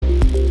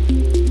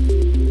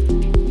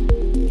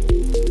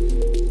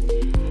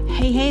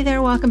Hey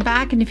there, welcome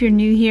back. And if you're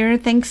new here,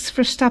 thanks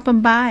for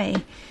stopping by.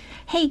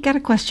 Hey, got a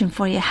question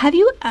for you. Have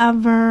you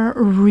ever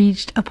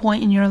reached a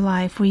point in your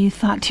life where you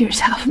thought to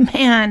yourself,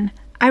 man,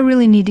 I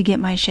really need to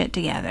get my shit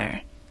together?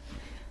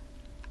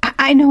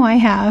 I know I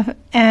have,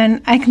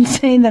 and I can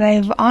say that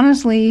I've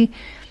honestly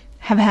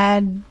have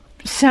had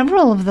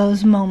several of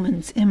those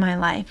moments in my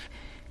life.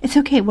 It's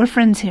okay, we're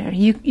friends here.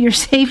 You're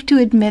safe to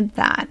admit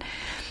that.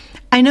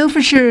 I know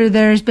for sure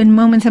there's been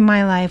moments in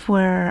my life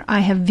where I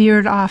have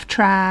veered off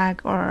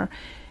track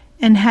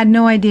and had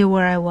no idea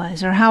where I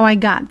was or how I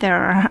got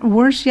there. Or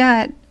worse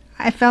yet,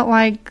 I felt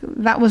like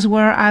that was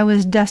where I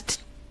was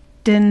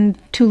destined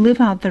to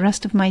live out the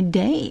rest of my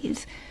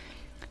days.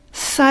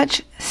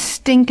 Such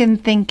stinking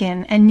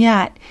thinking, and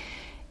yet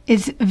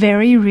it's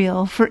very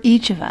real for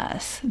each of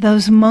us.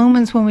 Those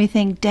moments when we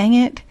think, dang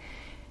it,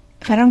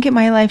 if I don't get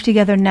my life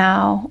together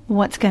now,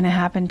 what's going to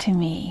happen to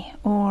me?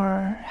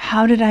 Or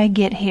how did I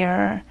get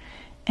here?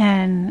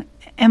 And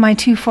am I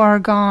too far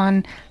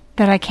gone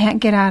that I can't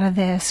get out of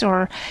this?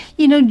 Or,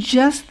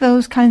 just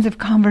those kinds of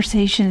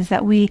conversations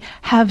that we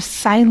have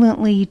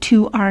silently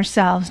to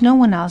ourselves. No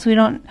one else. We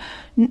don't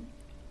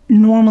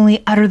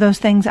normally utter those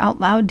things out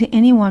loud to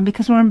anyone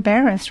because we're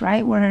embarrassed,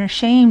 right? We're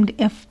ashamed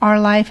if our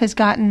life has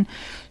gotten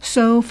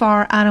so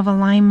far out of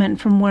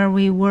alignment from where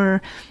we were.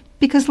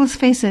 Because let's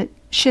face it,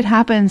 shit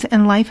happens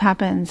and life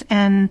happens,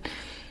 and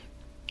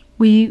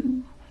we're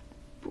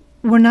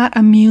not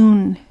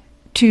immune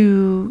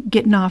to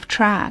getting off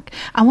track.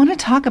 I want to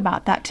talk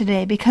about that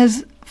today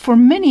because for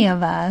many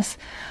of us,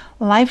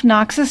 life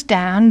knocks us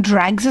down,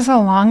 drags us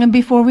along, and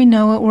before we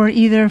know it, we're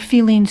either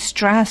feeling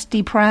stressed,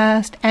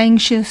 depressed,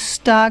 anxious,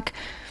 stuck,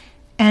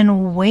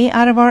 and way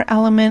out of our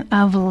element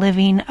of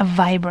living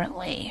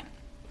vibrantly.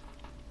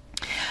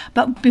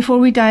 But before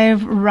we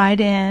dive right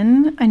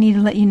in, I need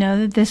to let you know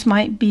that this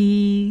might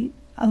be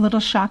a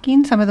little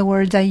shocking. Some of the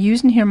words I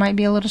use in here might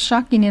be a little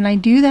shocking, and I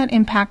do that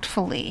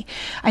impactfully.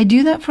 I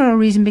do that for a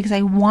reason because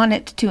I want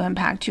it to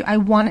impact you. I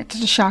want it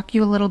to shock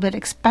you a little bit,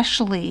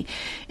 especially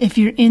if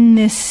you're in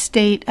this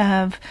state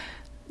of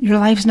your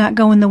life's not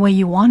going the way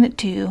you want it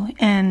to.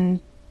 And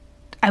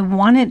I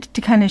want it to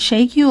kind of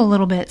shake you a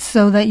little bit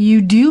so that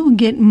you do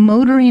get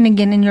motoring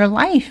again in your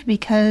life,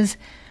 because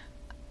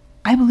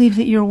I believe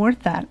that you're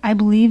worth that. I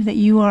believe that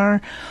you are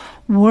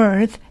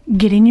worth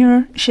getting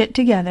your shit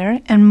together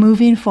and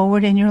moving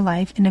forward in your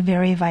life in a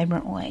very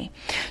vibrant way.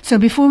 So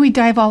before we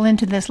dive all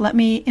into this, let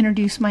me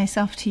introduce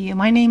myself to you.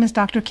 My name is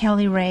Dr.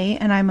 Kelly Ray,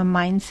 and I'm a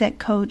mindset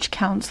coach,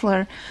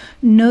 counselor,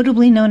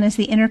 notably known as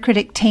the inner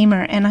critic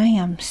tamer, and I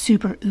am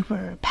super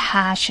uber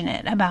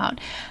passionate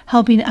about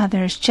helping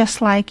others just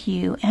like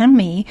you and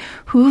me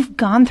who've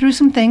gone through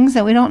some things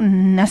that we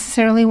don't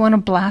necessarily want to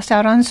blast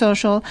out on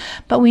social,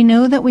 but we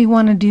know that we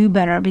want to do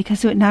better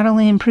because it not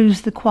only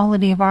improves the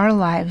quality of our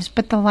lives,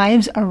 but the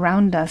lives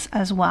around us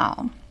as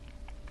well.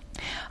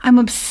 I'm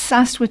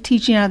obsessed with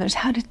teaching others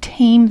how to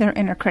tame their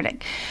inner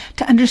critic,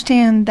 to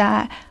understand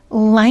that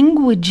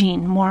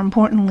languaging, more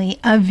importantly,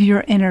 of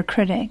your inner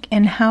critic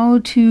and how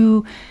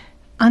to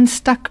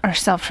unstuck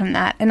ourselves from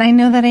that. And I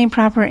know that ain't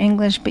proper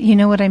English, but you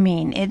know what I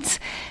mean. It's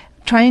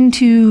trying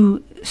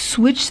to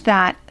switch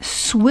that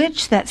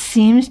switch that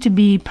seems to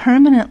be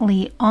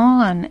permanently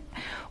on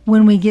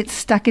when we get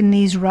stuck in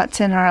these ruts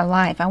in our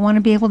life. I want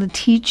to be able to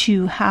teach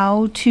you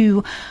how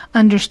to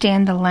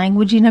understand the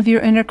languaging of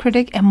your inner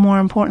critic, and more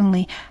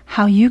importantly,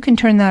 how you can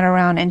turn that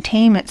around and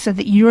tame it so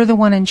that you're the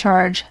one in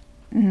charge,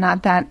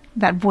 not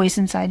that voice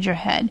inside your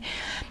head.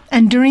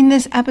 And during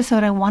this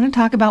episode, I want to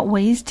talk about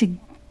ways to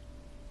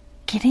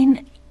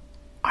getting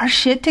our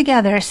shit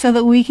together so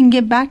that we can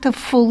get back to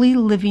fully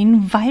living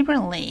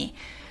vibrantly.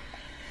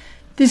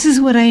 This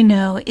is what I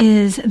know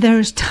is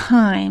there's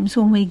times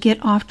when we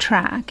get off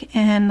track,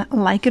 and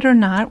like it or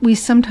not, we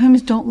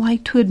sometimes don't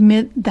like to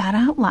admit that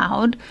out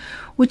loud,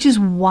 which is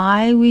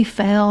why we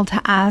fail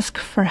to ask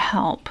for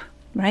help,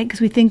 right?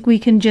 Because we think we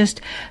can just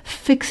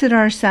fix it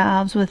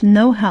ourselves with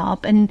no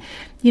help. And,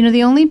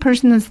 the only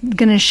person that's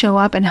going to show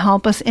up and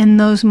help us in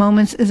those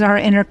moments is our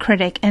inner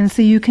critic. And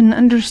so you can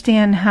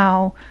understand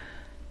how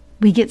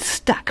we get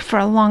stuck for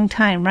a long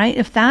time, right?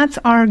 If that's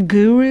our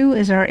guru,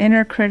 is our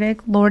inner critic,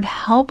 Lord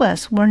help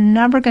us. We're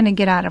never going to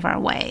get out of our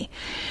way.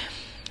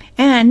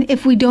 And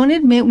if we don't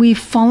admit we've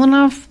fallen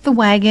off the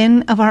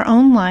wagon of our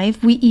own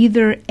life, we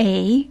either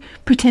A,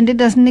 pretend it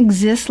doesn't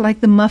exist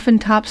like the muffin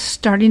tops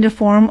starting to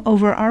form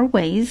over our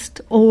waist,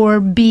 or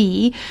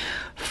B,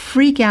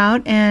 freak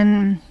out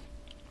and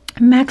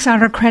max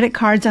out our credit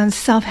cards on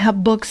self-help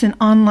books and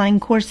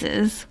online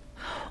courses,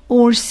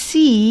 or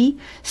C,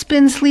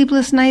 spend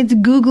sleepless nights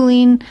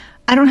Googling,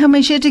 I don't have my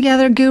shit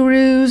together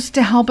gurus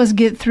to help us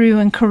get through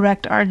and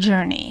correct our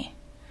journey.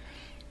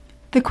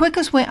 The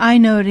quickest way I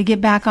know to get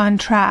back on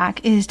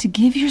track is to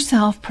give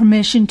yourself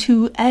permission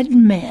to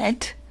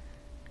admit,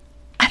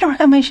 I don't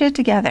have my shit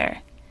together.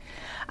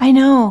 I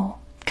know,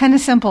 kind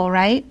of simple,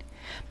 right?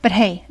 But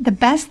hey, the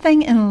best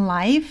thing in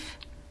life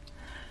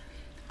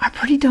are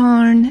pretty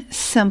darn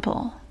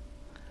simple.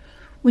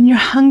 When you're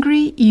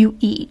hungry, you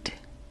eat.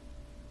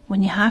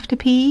 When you have to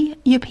pee,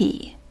 you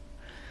pee.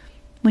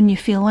 When you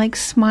feel like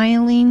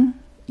smiling,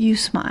 you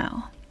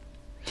smile.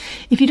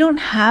 If you don't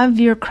have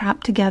your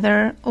crap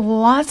together,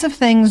 lots of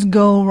things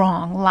go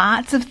wrong.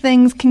 Lots of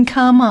things can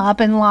come up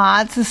and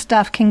lots of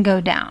stuff can go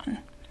down.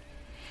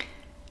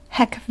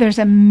 Heck, there's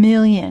a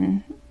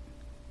million,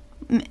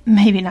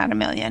 maybe not a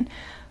million,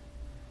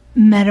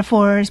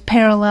 metaphors,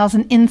 parallels,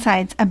 and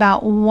insights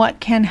about what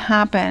can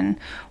happen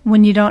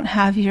when you don't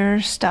have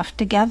your stuff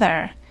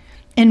together.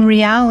 In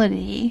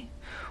reality,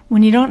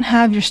 when you don't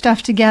have your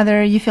stuff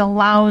together, you feel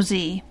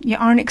lousy, you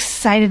aren't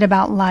excited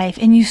about life,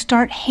 and you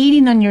start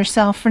hating on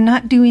yourself for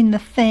not doing the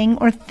thing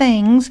or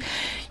things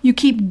you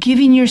keep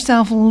giving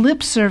yourself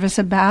lip service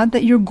about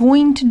that you're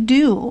going to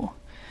do.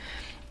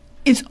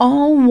 It's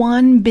all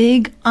one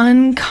big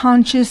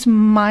unconscious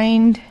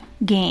mind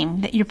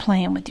game that you're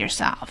playing with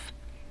yourself.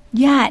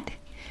 Yet,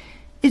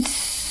 it's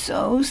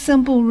so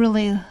simple,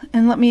 really,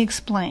 and let me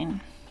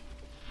explain.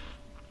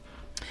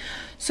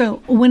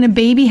 So, when a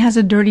baby has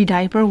a dirty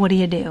diaper, what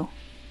do?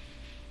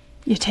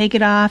 You take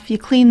it off, you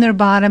clean their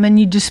bottom, and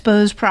you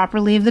dispose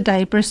properly of the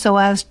diaper so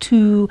as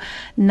to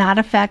not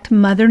affect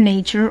Mother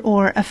Nature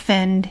or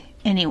offend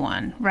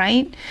anyone,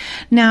 right?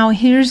 Now,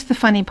 here's the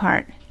funny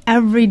part.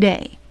 Every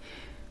day,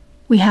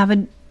 we have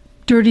a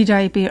dirty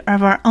diaper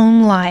of our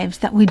own lives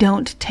that we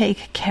don't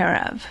take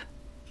care of,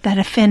 that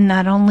offend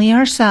not only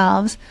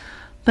ourselves,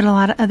 but a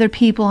lot of other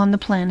people on the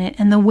planet.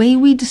 And the way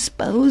we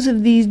dispose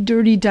of these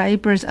dirty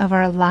diapers of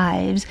our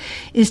lives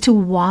is to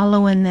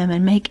wallow in them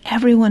and make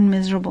everyone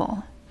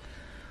miserable.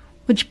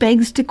 Which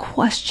begs to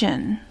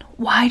question,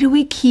 why do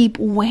we keep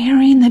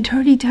wearing the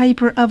dirty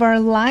diaper of our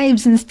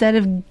lives instead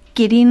of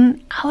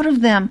getting out of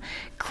them,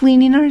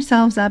 cleaning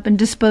ourselves up, and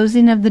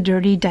disposing of the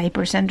dirty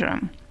diaper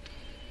syndrome?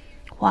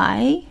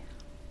 Why?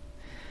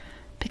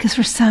 Because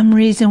for some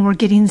reason we're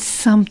getting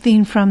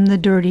something from the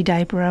dirty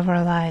diaper of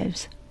our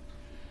lives.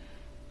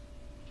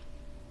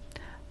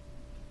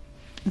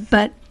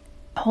 But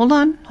hold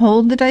on,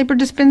 hold the diaper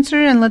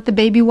dispenser and let the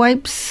baby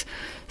wipes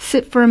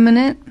sit for a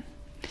minute.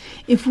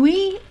 If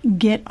we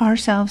get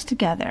ourselves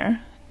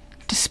together,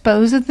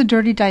 dispose of the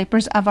dirty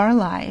diapers of our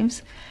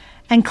lives,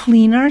 and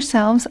clean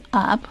ourselves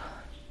up,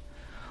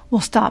 we'll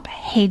stop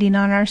hating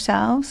on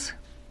ourselves,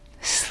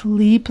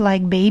 sleep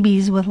like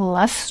babies with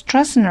less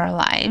stress in our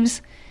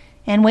lives,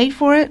 and wait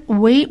for it,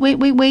 wait,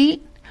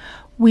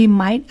 we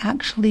might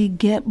actually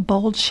get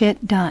bold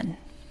shit done.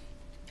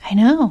 I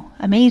know,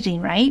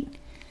 amazing, right?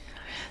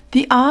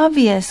 The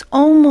obvious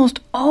almost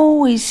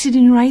always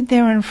sitting right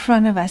there in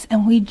front of us,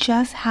 and we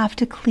just have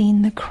to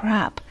clean the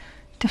crap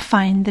to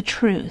find the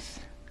truth.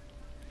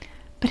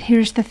 But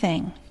here's the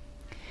thing.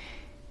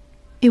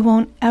 It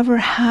won't ever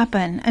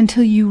happen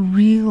until you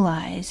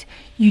realize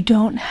you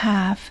don't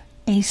have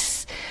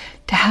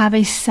to have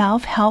a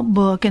self-help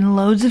book and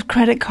loads of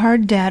credit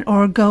card debt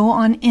or go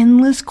on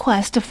endless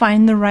quest to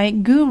find the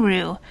right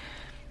guru.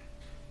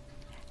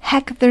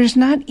 Heck, there's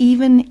not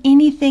even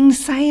anything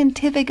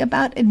scientific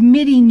about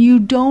admitting you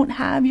don't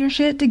have your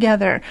shit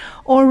together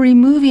or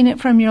removing it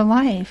from your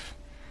life.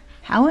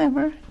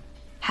 However,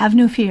 have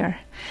no fear.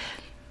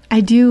 I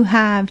do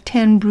have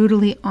 10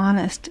 brutally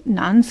honest,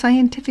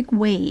 non-scientific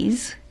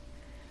ways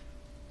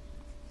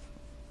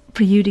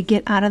for you to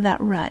get out of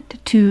that rut,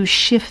 to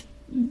shift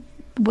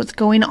what's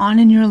going on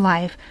in your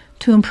life,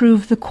 to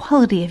improve the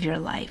quality of your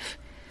life.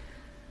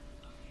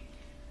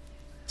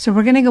 So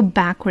we're going to go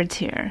backwards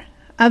here.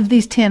 Of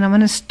these 10, I'm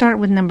going to start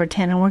with number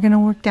 10, and we're going to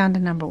work down to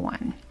number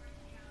 1.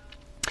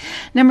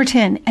 Number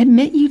 10,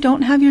 admit you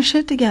don't have your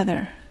shit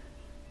together.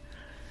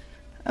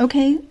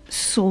 Okay,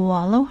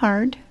 swallow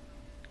hard,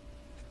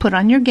 put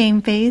on your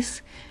game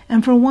face,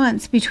 and for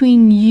once,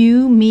 between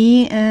you,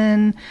 me,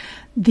 and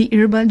the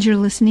earbuds you're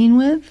listening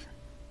with,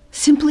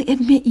 simply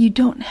admit you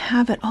don't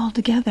have it all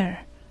together.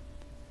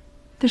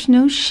 There's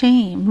no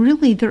shame.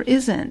 Really, there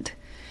isn't.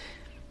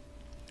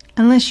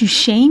 Unless you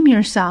shame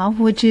yourself,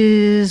 which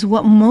is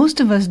what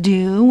most of us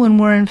do when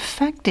we're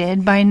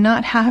infected by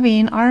not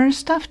having our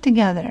stuff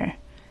together.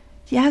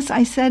 Yes,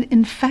 I said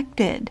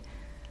infected.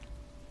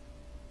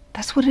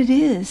 That's what it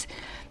is.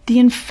 The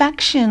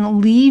infection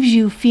leaves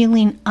you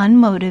feeling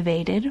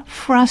unmotivated,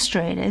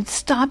 frustrated,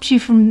 stops you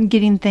from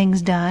getting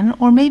things done,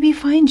 or maybe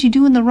finds you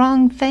doing the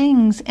wrong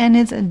things, and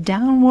it's a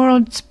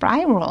downward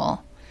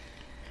spiral.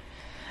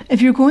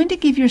 If you're going to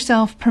give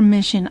yourself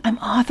permission, I'm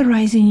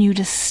authorizing you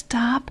to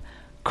stop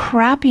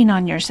crapping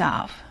on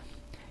yourself.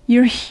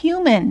 You're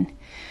human.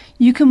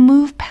 You can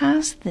move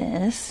past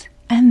this,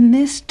 and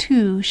this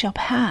too shall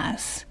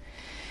pass.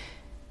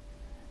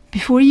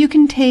 Before you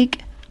can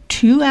take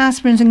 2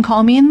 aspirins and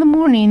call me in the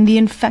morning, the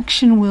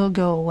infection will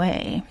go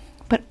away.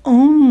 But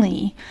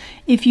only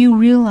if you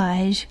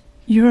realize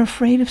you're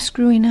afraid of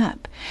screwing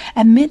up.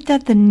 Admit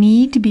that the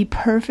need to be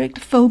perfect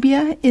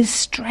phobia is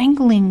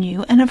strangling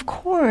you, and of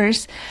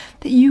course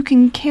that you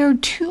can care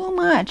too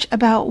much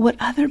about what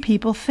other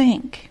people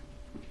think.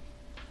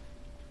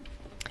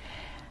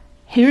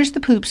 Here's the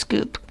poop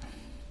scoop.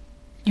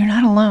 You're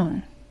not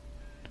alone.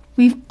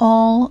 We've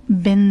all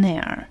been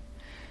there.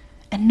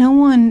 And no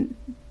one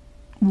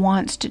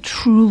wants to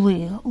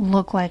truly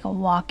look like a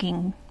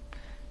walking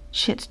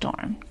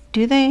shitstorm.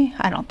 Do they?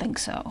 I don't think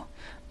so.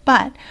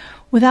 But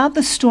without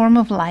the storm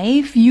of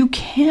life, you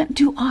can't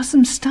do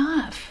awesome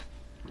stuff.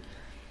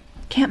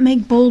 Can't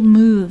make bold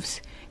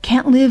moves.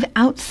 Can't live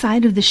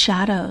outside of the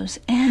shadows.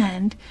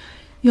 And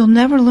you'll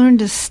never learn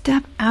to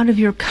step out of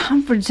your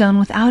comfort zone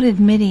without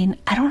admitting,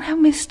 I don't have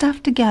my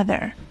stuff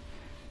together.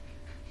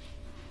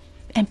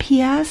 And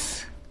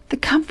P.S., the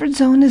comfort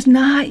zone is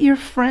not your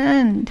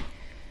friend.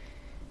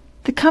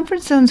 The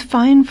comfort zone's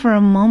fine for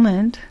a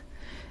moment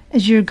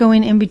as you're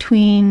going in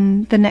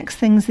between the next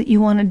things that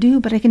you want to do.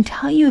 But I can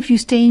tell you, if you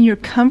stay in your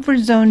comfort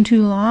zone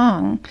too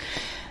long,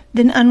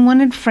 then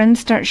unwanted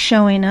friends start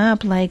showing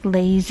up like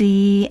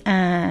lazy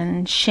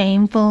and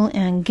shameful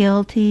and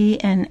guilty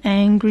and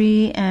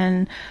angry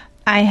and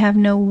I have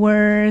no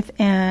worth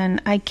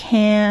and I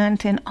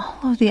can't and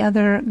all of the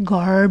other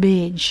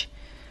garbage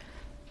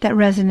that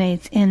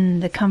resonates in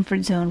the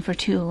comfort zone for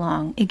too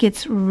long. It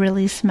gets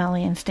really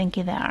smelly and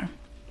stinky there.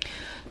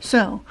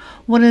 So,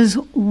 what is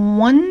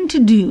one to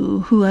do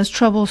who has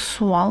trouble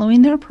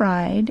swallowing their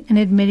pride and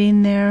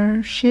admitting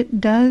their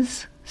shit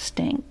does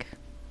stink?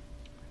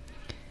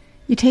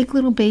 You take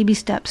little baby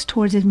steps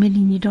towards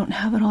admitting you don't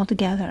have it all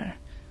together.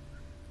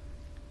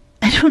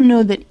 I don't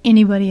know that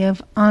anybody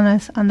on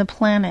us on the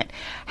planet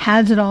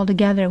has it all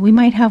together. We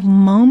might have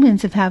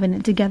moments of having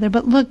it together,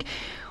 but look,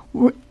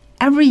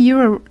 every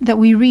year that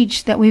we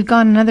reach, that we've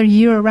gone another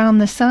year around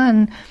the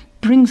sun,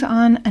 brings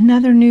on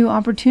another new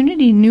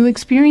opportunity, new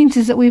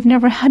experiences that we've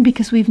never had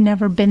because we've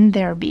never been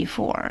there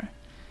before.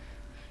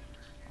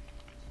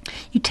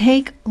 You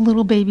take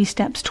little baby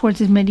steps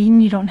towards admitting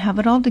you don't have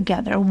it all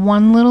together,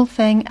 one little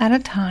thing at a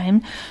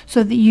time,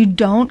 so that you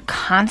don't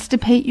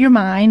constipate your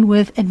mind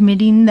with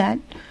admitting that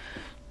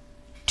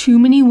too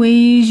many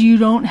ways you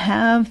don't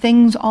have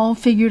things all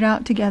figured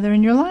out together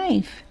in your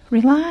life.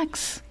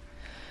 Relax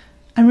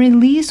and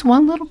release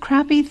one little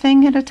crappy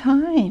thing at a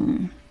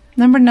time.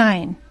 Number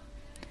 9,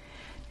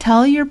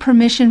 tell your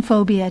permission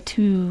phobia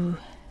to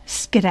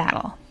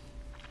skedaddle.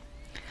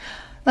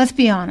 Let's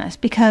be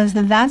honest, because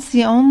that's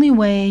the only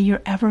way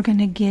you're ever going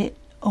to get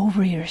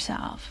over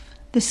yourself.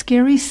 The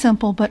scary,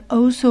 simple, but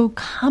oh so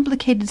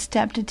complicated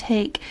step to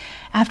take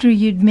after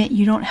you admit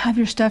you don't have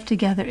your stuff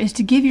together is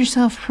to give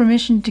yourself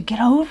permission to get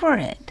over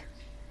it.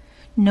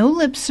 No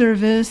lip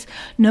service,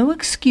 no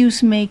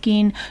excuse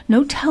making,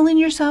 no telling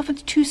yourself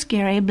it's too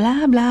scary,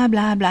 blah, blah,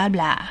 blah, blah,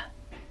 blah.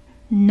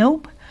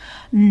 Nope,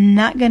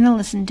 not going to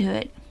listen to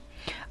it.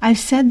 I've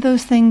said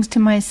those things to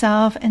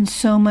myself and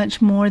so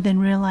much more than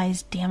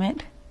realized, damn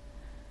it,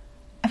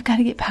 I've got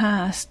to get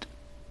past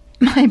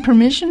my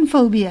permission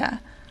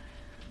phobia.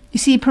 You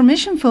see,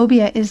 permission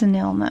phobia is an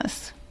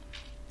illness.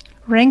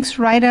 Ranks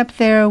right up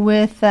there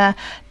with the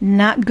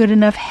not good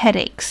enough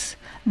headaches,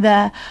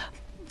 the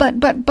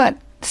but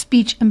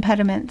speech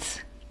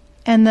impediments,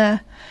 and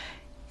the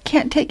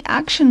can't take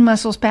action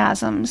muscle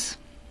spasms.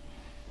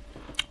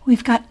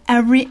 We've got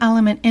every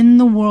element in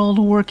the world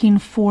working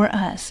for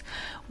us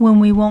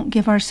when we won't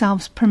give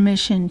ourselves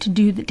permission to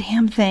do the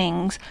damn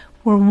things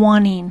we're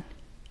wanting,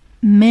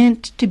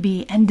 meant to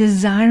be, and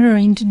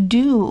desiring to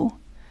do.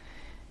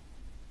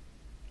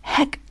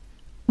 Heck,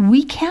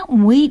 we can't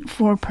wait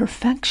for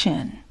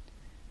perfection.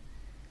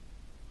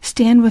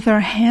 Stand with our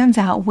hands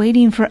out,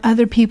 waiting for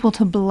other people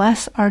to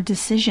bless our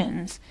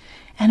decisions.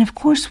 And of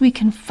course, we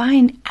can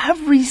find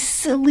every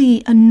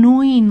silly,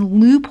 annoying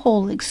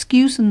loophole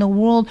excuse in the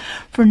world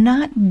for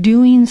not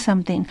doing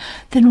something,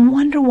 then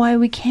wonder why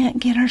we can't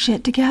get our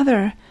shit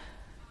together.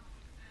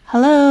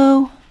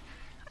 Hello?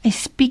 I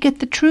speaketh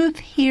the truth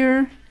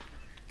here.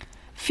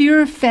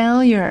 Fear of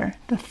failure,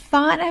 the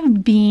thought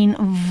of being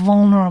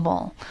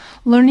vulnerable,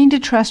 learning to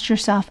trust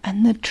yourself,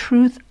 and the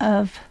truth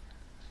of,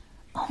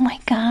 oh my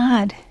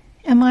God,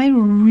 am I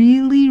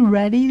really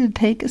ready to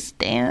take a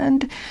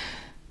stand?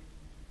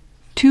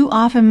 Too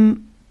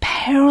often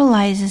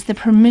paralyzes the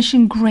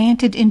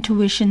permission-granted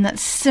intuition that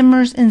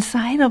simmers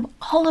inside of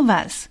all of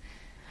us.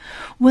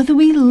 Whether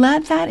we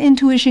let that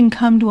intuition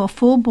come to a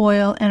full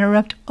boil and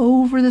erupt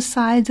over the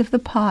sides of the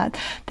pot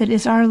that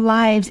is our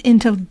lives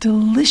into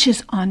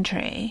delicious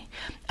entree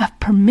of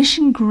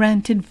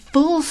permission-granted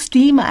full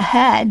steam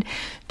ahead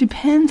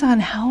depends on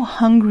how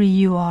hungry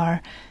you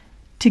are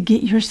to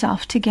get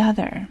yourself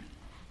together.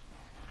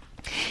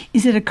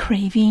 Is it a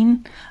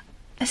craving?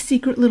 A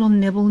secret little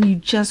nibble you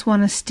just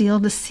want to steal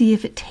to see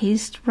if it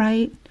tastes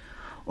right?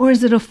 Or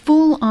is it a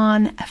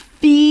full-on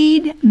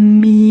feed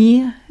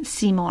me,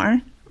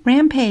 Seymour,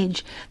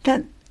 rampage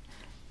that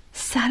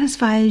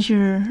satisfies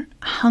your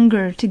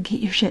hunger to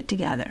get your shit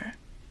together?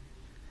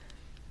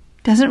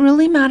 Doesn't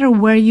really matter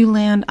where you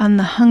land on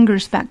the hunger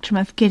spectrum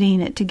of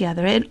getting it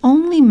together. It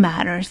only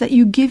matters that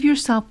you give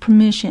yourself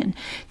permission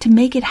to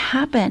make it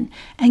happen,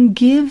 and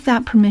give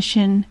that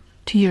permission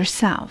to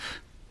yourself.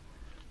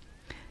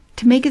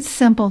 To make it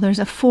simple, there's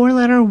a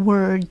 4-letter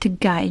word to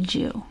guide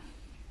you.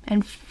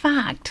 In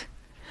fact,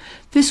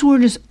 this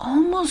word is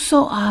almost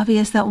so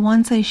obvious that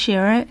once I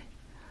share it,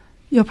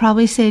 you'll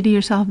probably say to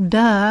yourself,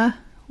 duh,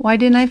 why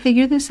didn't I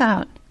figure this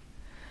out?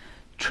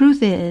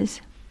 Truth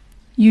is,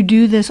 you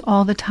do this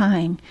all the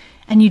time,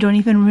 and you don't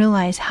even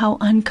realize how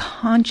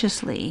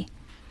unconsciously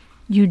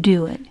you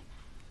do it,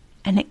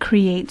 and it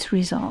creates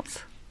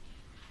results.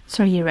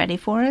 So are you ready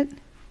for it?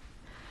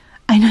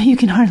 I know you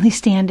can hardly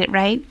stand it,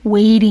 right?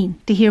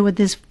 Waiting to hear what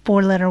this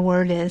 4-letter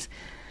word is.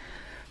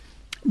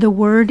 The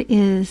word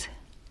is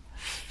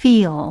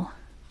feel.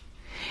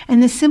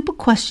 And the simple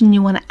question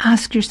you want to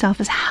ask yourself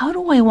is, how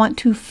do I want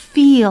to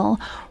feel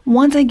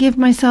once I give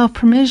myself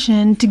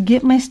permission to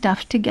get my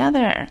stuff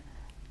together,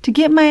 to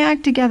get my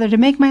act together, to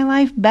make my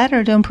life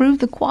better, to improve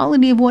the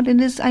quality of what it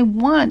is I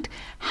want?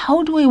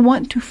 How do I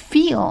want to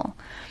feel?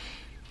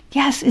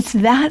 Yes, it's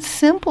that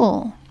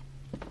simple.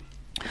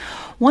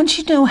 Once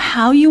you know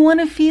how you want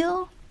to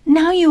feel,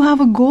 now you have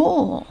a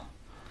goal.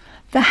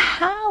 The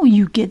how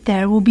you get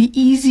there will be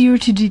easier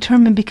to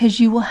determine because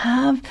you will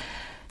have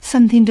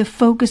something to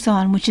focus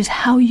on, which is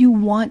how you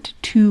want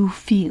to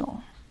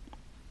feel.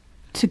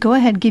 So go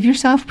ahead, give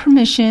yourself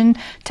permission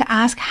to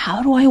ask,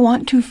 how do I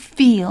want to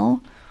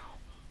feel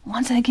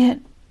once I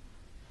get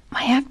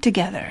my act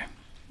together?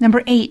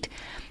 Number 8,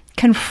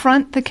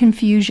 confront the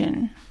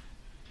confusion.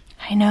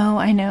 I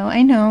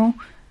know.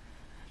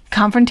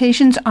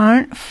 Confrontations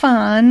aren't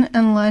fun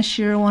unless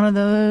you're one of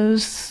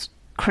those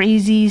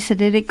crazy,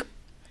 sadistic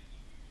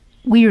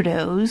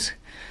weirdos.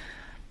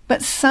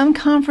 But some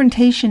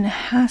confrontation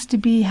has to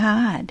be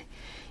had,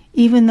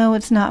 even though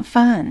it's not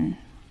fun.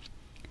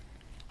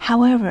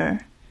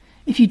 However,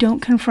 if you don't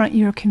confront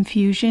your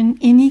confusion,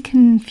 any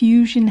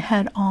confusion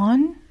head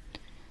on,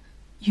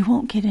 you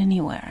won't get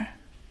anywhere.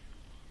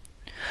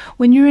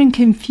 When you're in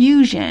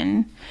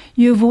confusion,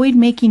 you avoid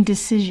making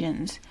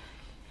decisions.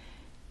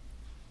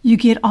 You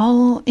get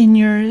all in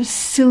your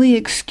silly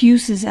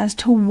excuses as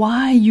to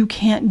why you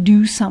can't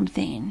do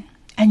something,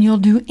 and you'll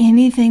do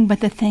anything but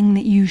the thing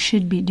that you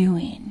should be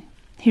doing.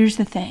 Here's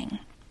the thing.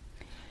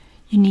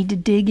 You need to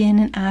dig in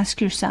and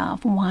ask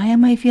yourself, why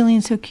am I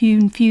feeling so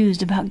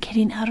confused about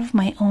getting out of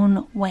my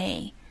own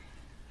way?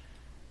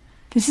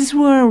 This is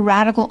where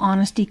radical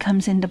honesty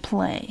comes into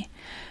play.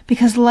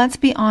 Because let's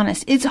be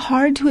honest, it's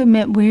hard to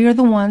admit we are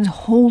the ones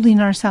holding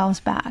ourselves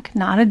back.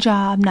 Not a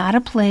job, not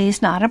a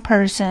place, not a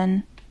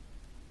person.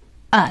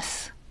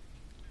 Us.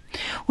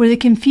 Where the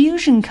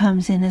confusion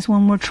comes in is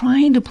when we're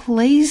trying to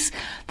place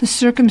the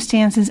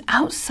circumstances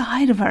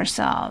outside of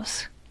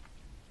ourselves.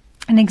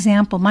 An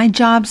example, my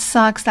job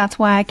sucks, that's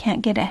why I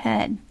can't get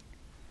ahead.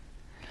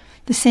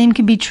 The same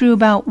can be true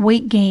about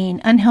weight gain,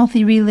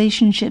 unhealthy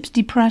relationships,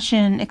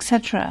 depression,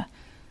 etc.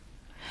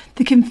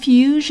 The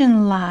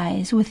confusion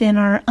lies within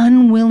our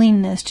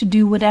unwillingness to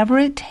do whatever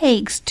it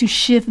takes to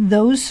shift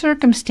those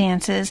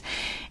circumstances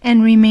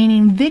and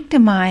remaining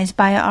victimized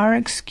by our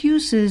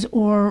excuses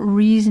or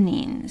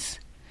reasonings.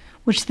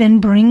 Which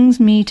then brings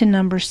me to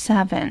number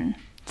 7.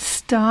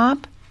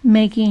 Stop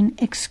making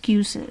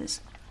excuses.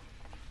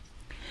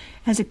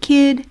 As a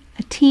kid,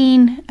 a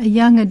teen, a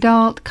young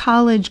adult,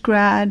 college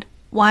grad,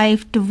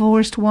 wife,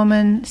 divorced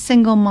woman,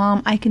 single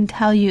mom, I can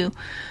tell you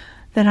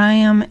that I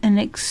am an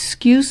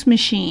excuse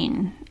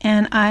machine,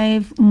 and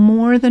I've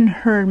more than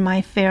heard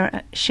my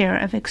fair share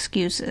of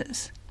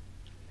excuses.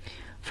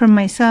 From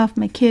myself,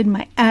 my kid,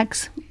 my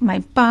ex, my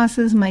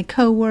bosses, my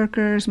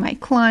co-workers, my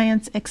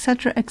clients,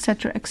 etc.,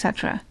 etc.,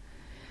 etc.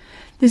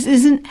 This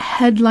isn't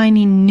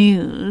headlining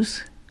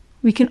news.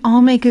 We can all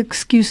make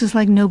excuses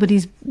like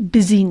nobody's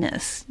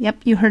busyness. Yep,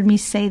 you heard me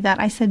say that.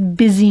 I said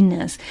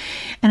busyness.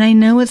 And I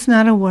know it's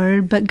not a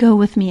word, but go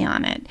with me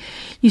on it.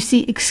 You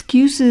see,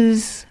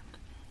 excuses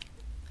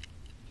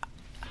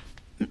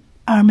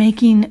are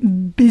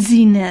making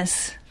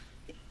busyness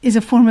is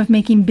a form of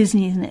making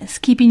busyness,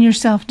 keeping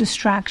yourself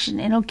distraction.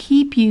 It'll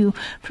keep you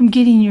from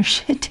getting your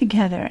shit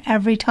together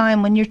every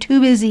time when you're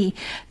too busy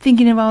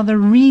thinking of all the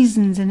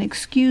reasons and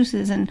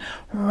excuses and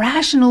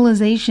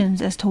rationalizations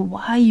as to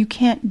why you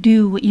can't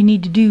do what you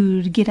need to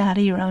do to get out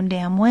of your own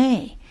damn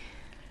way.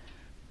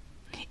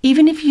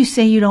 Even if you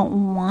say you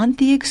don't want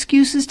the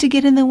excuses to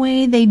get in the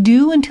way, they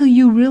do until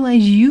you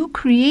realize you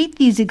create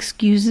these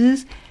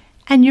excuses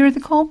and you're the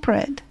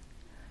culprit.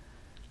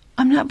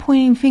 I'm not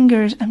pointing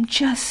fingers, I'm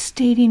just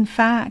stating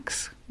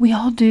facts. We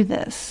all do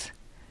this.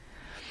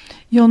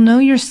 You'll know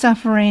you're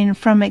suffering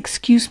from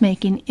excuse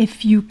making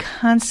if you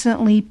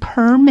constantly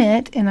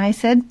permit, and I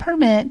said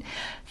permit,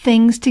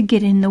 things to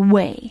get in the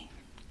way.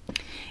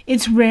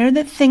 It's rare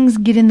that things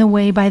get in the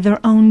way by their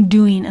own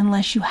doing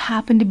unless you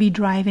happen to be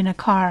driving a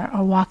car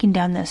or walking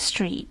down the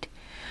street.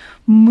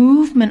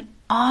 Movement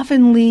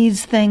often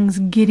leads things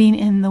getting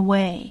in the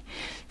way.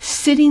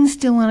 Sitting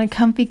still on a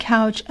comfy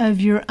couch of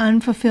your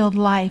unfulfilled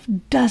life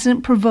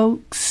doesn't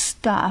provoke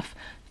stuff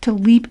to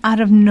leap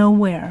out of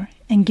nowhere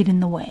and get in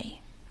the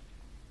way.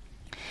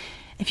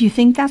 If you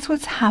think that's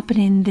what's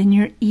happening, then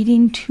you're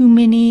eating too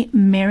many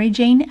Mary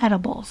Jane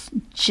edibles.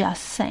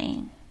 Just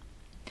saying.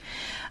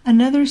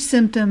 Another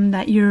symptom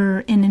that you're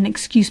in an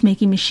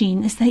excuse-making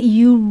machine is that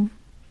you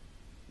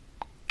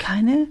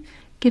kind of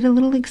get a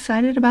little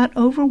excited about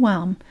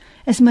overwhelm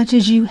as much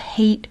as you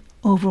hate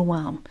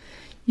overwhelm.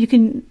 You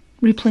can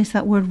replace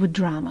that word with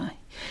drama.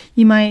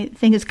 You might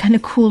think it's kind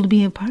of cool to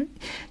be a part,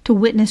 to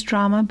witness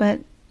drama,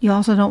 but You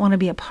also don't want to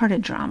be a part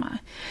of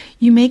drama.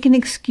 You make an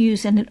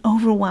excuse and it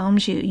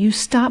overwhelms you. You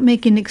stop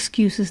making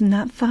excuses and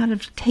that thought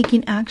of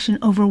taking action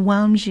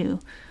overwhelms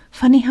you.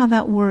 Funny how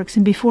that works.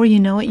 And before you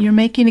know it, you're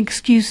making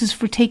excuses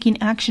for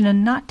taking action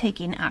and not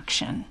taking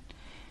action.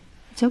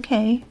 It's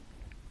okay.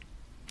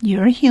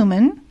 You're a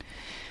human.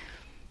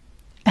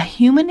 A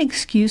human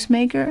excuse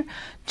maker,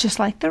 just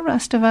like the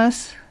rest of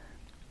us.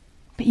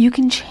 But you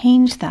can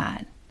change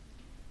that.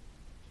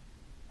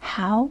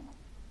 How?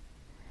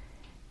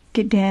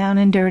 Get down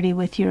and dirty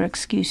with your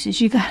excuses.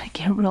 You got to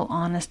get real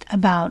honest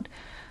about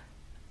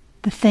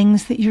the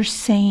things that you're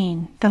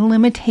saying, the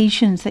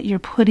limitations that you're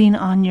putting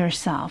on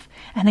yourself.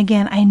 And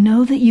again, I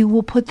know that you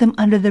will put them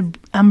under the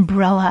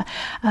umbrella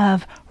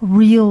of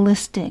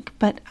realistic,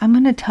 but I'm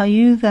going to tell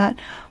you that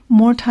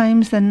more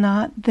times than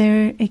not,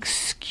 they're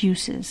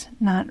excuses,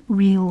 not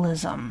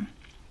realism.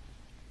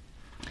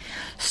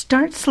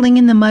 Start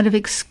slinging the mud of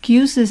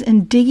excuses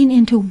and digging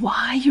into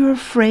why you're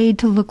afraid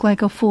to look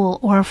like a fool,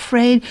 or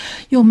afraid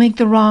you'll make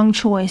the wrong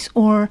choice,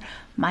 or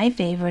my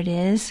favorite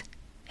is,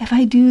 if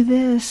I do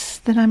this,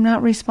 then I'm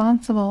not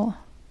responsible.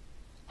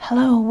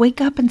 Hello,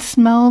 wake up and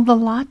smell the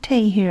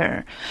latte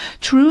here.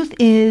 Truth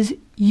is,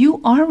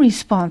 you are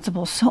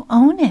responsible, so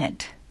own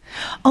it.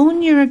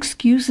 Own your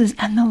excuses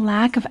and the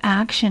lack of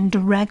action,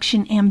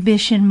 direction,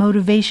 ambition,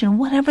 motivation,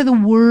 whatever the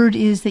word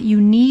is that you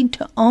need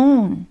to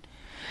own.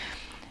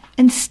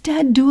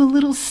 Instead, do a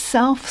little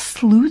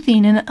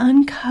self-sleuthing and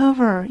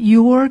uncover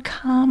your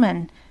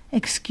common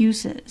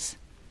excuses.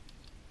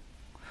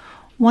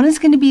 One is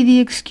going to be the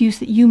excuse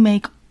that you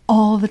make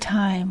all the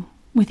time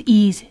with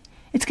ease.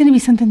 It's going to be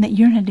something that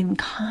you're not even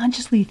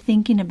consciously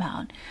thinking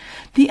about.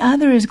 The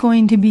other is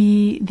going to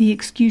be the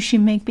excuse you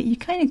make, but you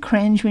kind of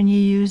cringe when you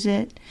use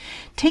it.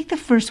 Take the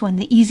first one,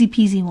 the easy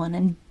peasy one,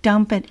 and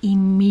dump it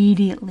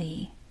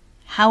immediately,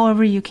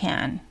 however you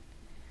can.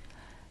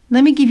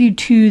 Let me give you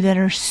two that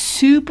are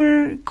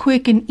super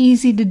quick and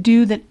easy to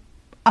do that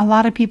a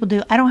lot of people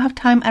do. I don't have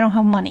time. I don't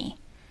have money.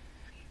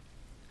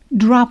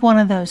 Drop one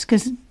of those,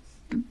 because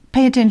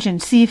pay attention.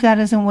 See if that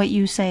isn't what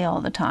you say all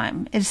the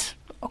time. It's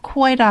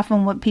quite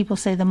often what people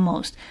say the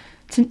most.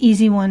 It's an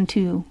easy one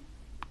to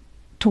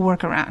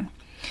work around.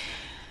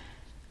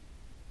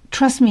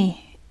 Trust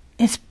me,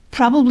 it's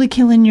probably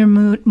killing your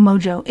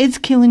mojo. It's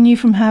killing you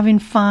from having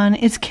fun.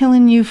 It's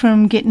killing you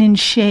from getting in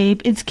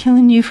shape. It's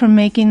killing you from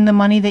making the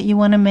money that you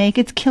want to make.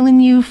 It's killing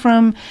you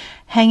from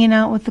hanging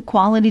out with the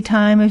quality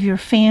time of your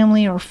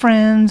family or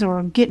friends,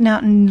 or getting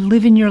out and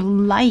living your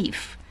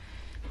life.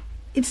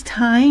 It's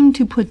time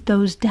to put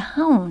those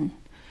down.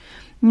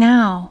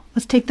 Now,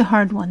 let's take the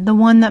hard one, the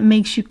one that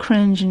makes you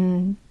cringe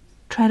and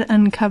try to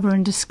uncover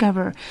and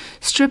discover.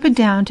 Strip it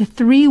down to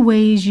 3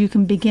 ways you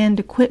can begin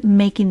to quit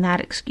making that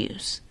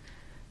excuse.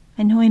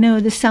 I know,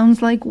 this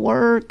sounds like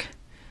work,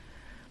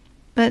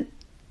 but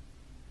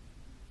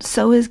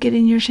so is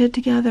getting your shit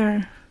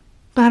together.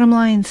 Bottom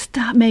line,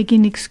 stop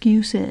making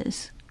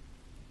excuses.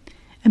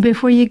 And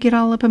before you get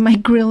all up in my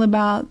grill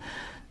about,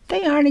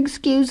 they aren't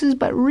excuses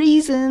but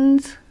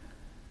reasons,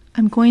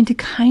 I'm going to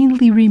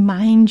kindly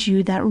remind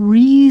you that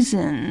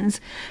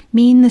reasons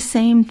mean the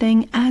same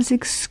thing as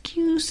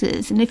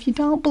excuses. And if you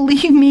don't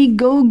believe me,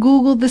 go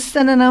Google the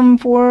synonym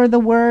for the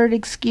word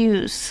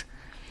excuse.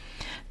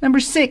 Number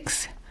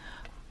 6,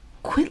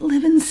 quit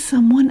living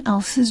someone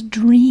else's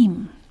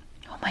dream.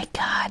 Oh my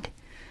God.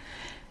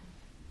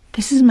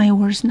 This is my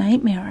worst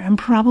nightmare, and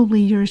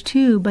probably yours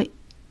too, but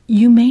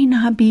you may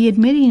not be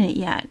admitting it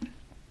yet.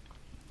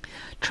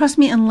 Trust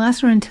me,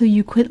 unless or until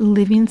you quit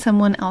living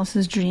someone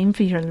else's dream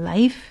for your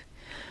life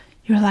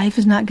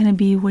is not going to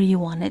be where you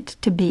want it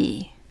to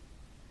be.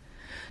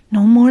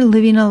 No more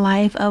living a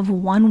life of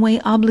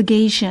one-way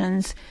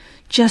obligations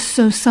just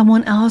so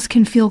someone else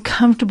can feel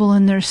comfortable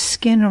in their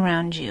skin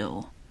around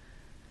you.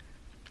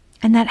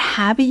 And that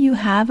habit you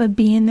have of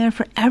being there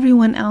for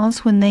everyone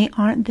else when they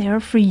aren't there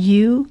for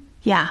you,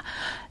 yeah,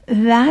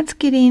 that's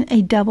getting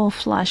a double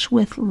flush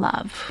with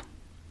love.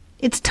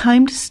 It's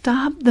time to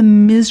stop the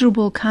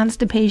miserable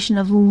constipation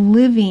of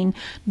living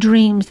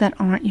dreams that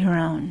aren't your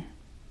own.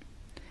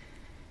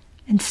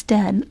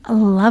 Instead,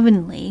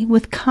 lovingly,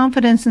 with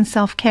confidence and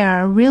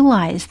self-care,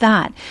 realize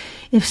that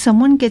if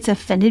someone gets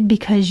offended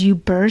because you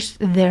burst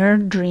their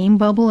dream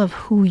bubble of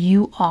who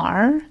you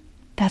are,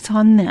 that's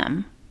on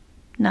them,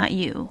 not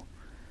you.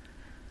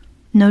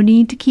 No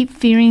need to keep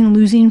fearing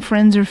losing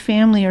friends or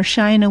family or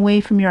shying away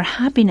from your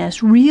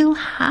happiness, real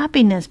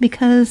happiness,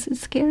 because it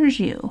scares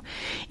you.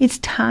 It's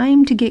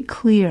time to get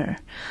clear,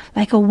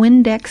 like a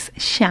Windex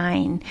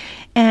shine,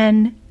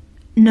 and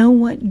know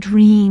what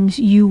dreams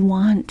you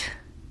want,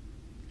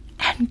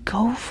 and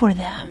go for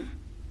them.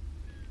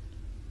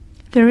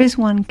 There is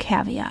one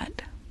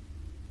caveat.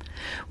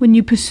 When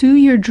you pursue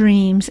your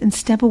dreams and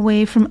step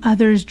away from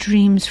others'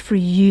 dreams for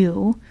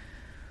you,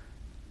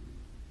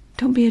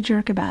 don't be a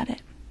jerk about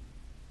it.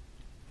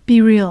 Be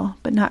real,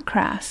 but not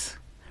crass.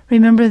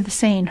 Remember the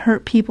saying,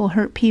 hurt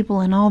people,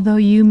 and although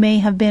you may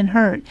have been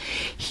hurt,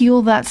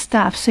 heal that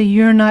stuff so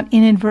you're not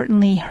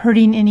inadvertently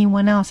hurting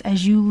anyone else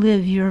as you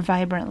live your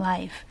vibrant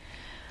life.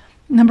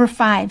 Number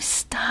 5,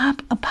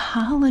 stop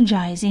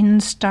apologizing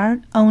and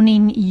start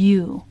owning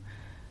you.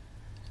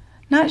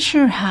 Not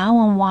sure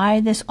how and why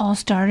this all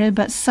started,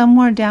 but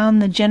somewhere down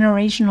the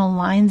generational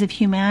lines of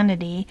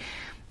humanity,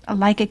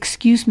 like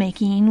excuse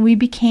making, we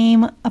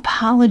became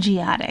apology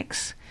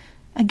addicts.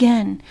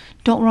 Again,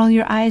 don't roll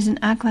your eyes and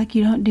act like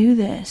you don't do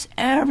this.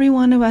 Every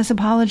one of us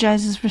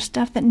apologizes for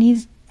stuff that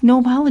needs no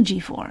apology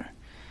for.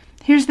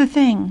 Here's the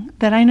thing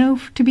that I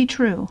know to be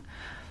true.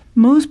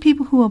 Most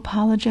people who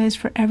apologize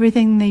for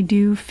everything they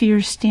do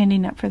fear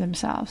standing up for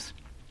themselves,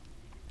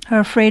 are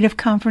afraid of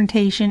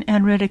confrontation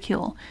and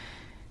ridicule,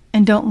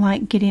 and don't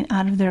like getting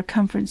out of their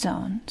comfort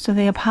zone. So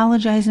they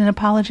apologize and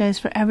apologize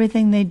for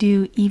everything they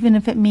do, even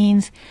if it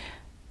means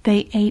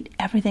they ate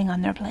everything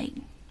on their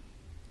plate.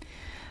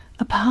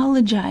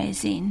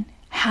 Apologizing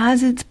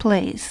has its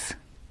place,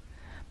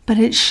 but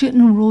it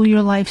shouldn't rule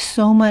your life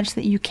so much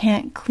that you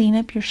can't clean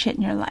up your shit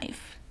in your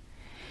life.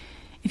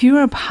 If you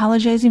are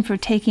apologizing for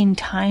taking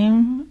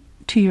time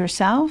to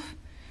yourself,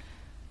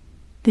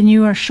 then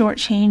you are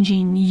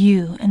shortchanging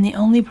you, and the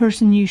only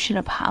person you should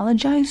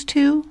apologize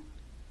to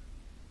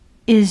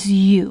is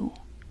you.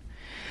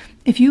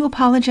 If you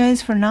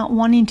apologize for not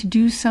wanting to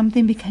do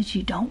something because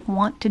you don't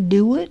want to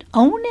do it,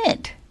 own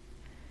it,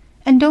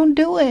 and don't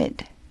do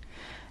it.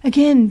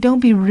 Again, don't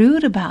be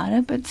rude about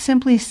it, but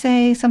simply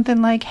say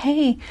something like,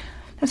 hey,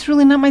 that's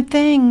really not my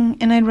thing,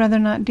 and I'd rather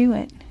not do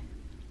it.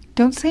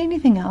 Don't say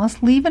anything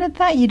else. Leave it at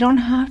that. You don't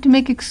have to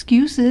make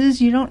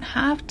excuses. You don't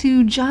have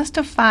to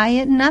justify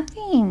it.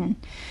 Nothing.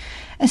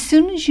 As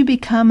soon as you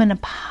become an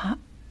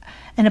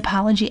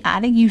apology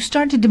addict, you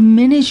start to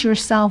diminish your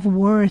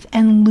self-worth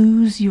and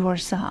lose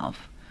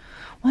yourself.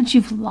 Once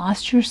you've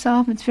lost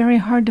yourself, it's very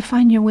hard to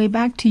find your way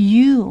back to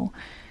you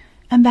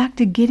and back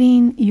to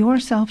getting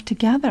yourself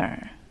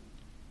together.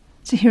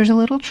 So here's a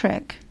little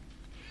trick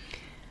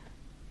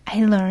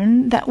I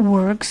learned that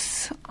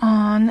works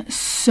on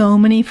so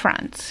many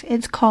fronts.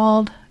 It's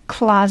called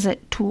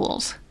closet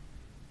tools.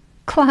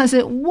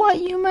 Closet what,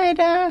 you might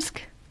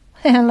ask?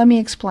 Let me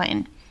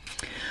explain.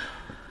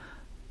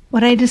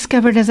 What I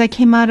discovered as I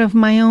came out of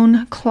my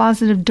own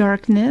closet of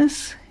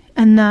darkness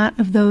and that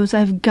of those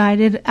I've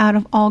guided out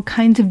of all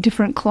kinds of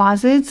different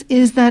closets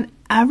is that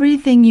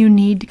everything you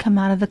need to come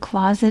out of the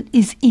closet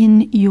is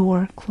in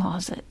your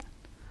closet.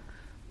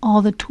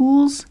 All the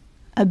tools,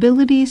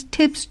 abilities,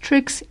 tips,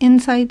 tricks,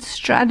 insights,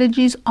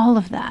 strategies, all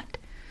of that.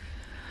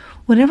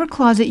 Whatever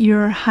closet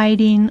you're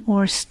hiding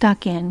or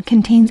stuck in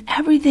contains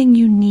everything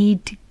you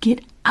need to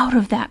get out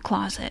of that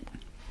closet.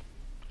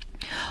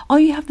 All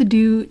you have to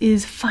do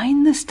is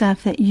find the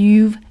stuff that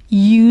you've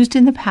used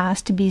in the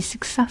past to be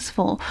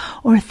successful,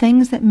 or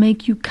things that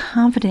make you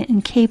confident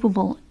and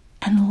capable,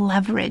 and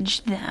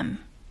leverage them.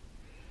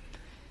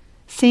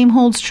 Same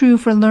holds true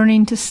for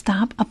learning to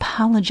stop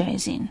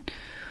apologizing.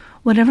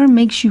 Whatever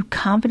makes you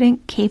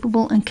confident,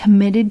 capable, and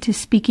committed to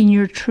speaking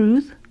your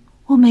truth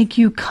will make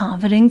you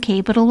confident,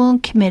 capable,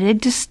 and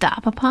committed to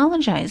stop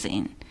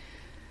apologizing.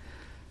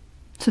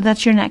 So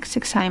that's your next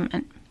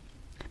assignment.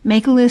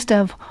 Make a list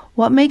of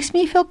what makes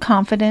me feel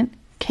confident,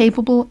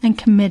 capable, and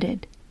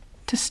committed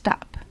to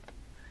stop.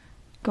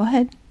 Go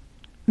ahead.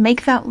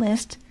 Make that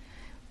list.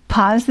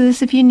 Pause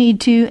this if you need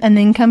to, and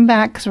then come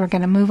back because we're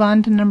going to move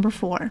on to number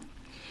 4.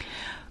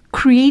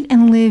 Create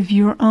and live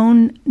your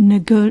own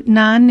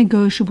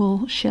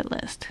non-negotiable shit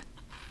list.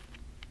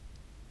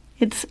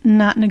 It's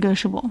not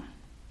negotiable.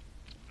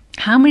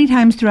 How many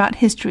times throughout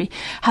history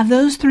have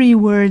those 3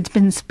 words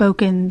been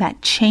spoken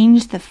that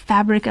changed the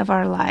fabric of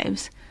our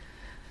lives?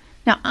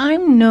 Now,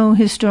 I'm no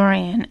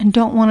historian and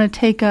don't want to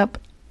take up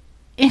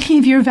any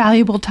of your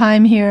valuable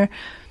time here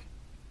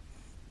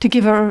to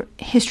give a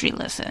history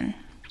lesson.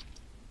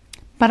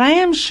 But I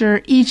am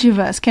sure each of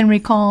us can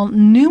recall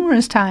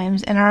numerous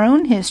times in our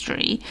own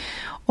history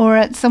or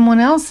at someone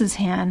else's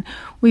hand,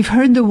 we've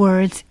heard the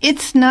words,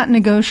 "It's not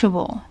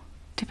negotiable."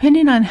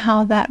 Depending on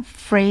how that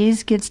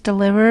phrase gets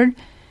delivered,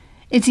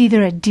 it's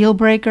either a deal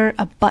breaker,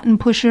 a button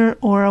pusher,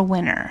 or a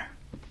winner.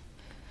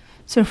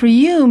 So for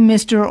you,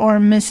 Mr. or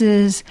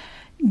Mrs.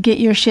 Get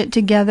Your Shit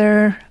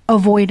Together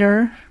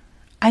avoider,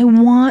 I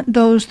want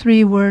those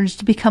 3 words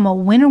to become a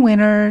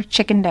winner-winner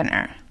chicken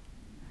dinner.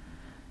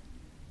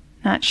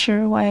 Not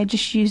sure why I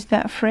just used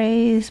that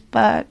phrase,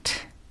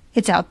 but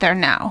it's out there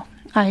now.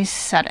 I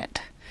said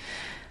it.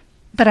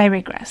 But I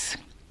regress.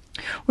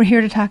 We're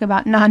here to talk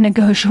about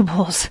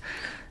non-negotiables,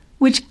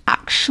 which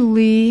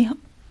actually,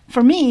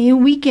 for me,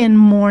 weekend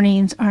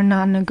mornings are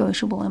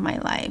non-negotiable in my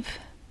life.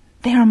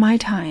 They are my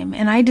time,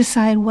 and I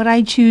decide what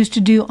I choose to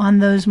do on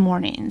those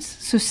mornings.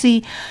 So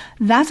see,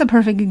 that's a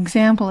perfect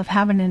example of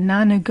having a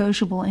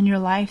non-negotiable in your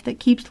life that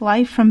keeps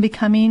life from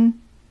becoming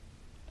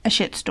a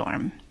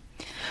shitstorm.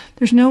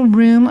 There's no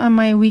room on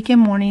my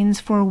weekend mornings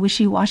for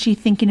wishy-washy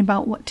thinking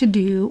about what to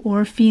do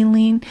or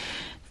failing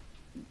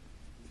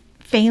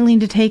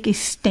to take a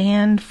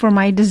stand for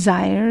my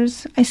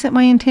desires. I set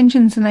my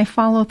intentions and I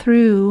follow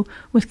through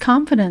with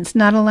confidence,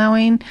 not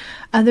allowing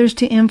others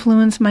to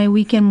influence my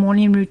weekend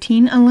morning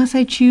routine unless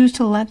I choose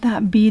to let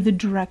that be the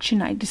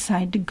direction I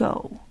decide to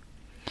go.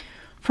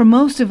 For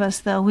most of us,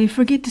 though, we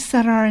forget to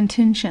set our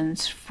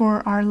intentions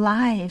for our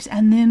lives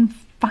and then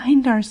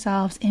find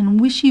ourselves in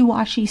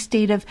wishy-washy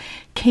state of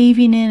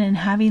caving in and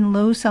having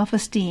low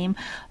self-esteem,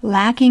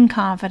 lacking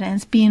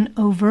confidence, being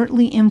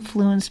overtly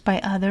influenced by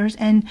others,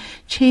 and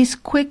chase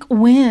quick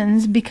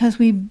wins because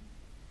we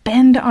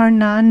bend our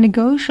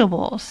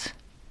non-negotiables.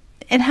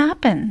 It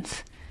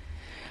happens.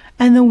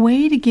 And the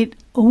way to get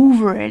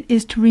over it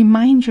is to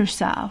remind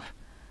yourself,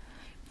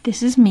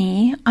 this is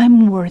me,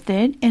 I'm worth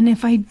it, and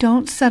if I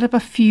don't set up a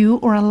few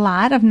or a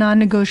lot of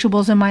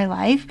non-negotiables in my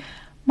life,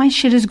 my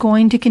shit is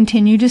going to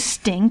continue to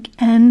stink,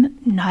 and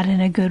not in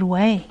a good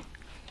way.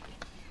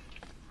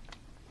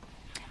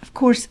 Of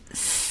course,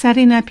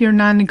 setting up your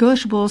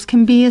non-negotiables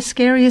can be as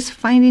scary as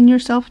finding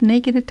yourself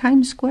naked at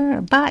Times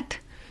Square, but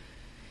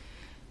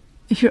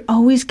if you're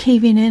always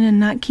caving in and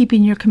not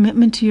keeping your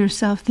commitment to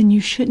yourself, then you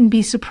shouldn't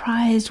be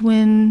surprised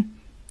when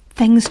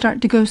things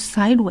start to go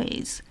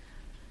sideways.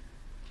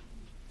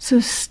 So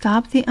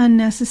stop the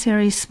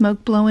unnecessary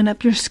smoke blowing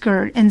up your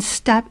skirt and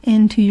step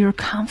into your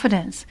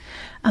confidence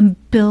and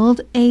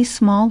build a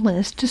small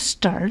list to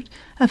start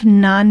of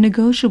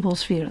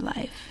non-negotiables for your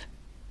life.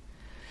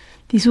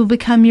 These will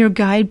become your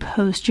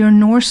guidepost, your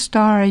North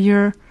Star,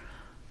 your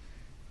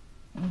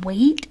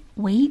wait.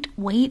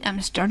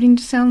 I'm starting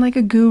to sound like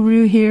a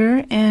guru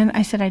here, and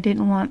I said I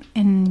didn't want,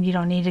 and you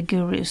don't need a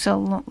guru,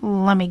 so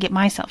let me get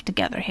myself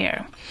together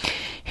here.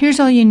 Here's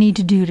all you need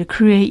to do to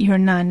create your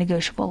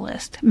non-negotiable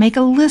list. Make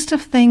a list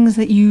of things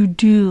that you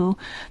do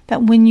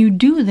that when you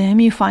do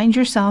them, you find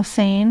yourself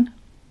saying,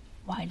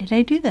 why did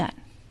I do that?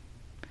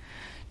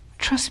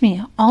 Trust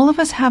me, all of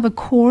us have a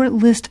core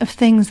list of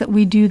things that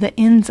we do that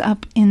ends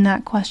up in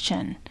that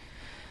question.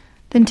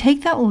 Then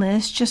take that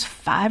list, just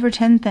 5 or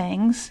 10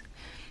 things,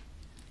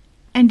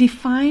 and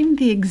define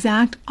the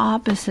exact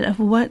opposite of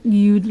what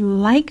you'd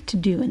like to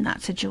do in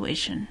that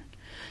situation.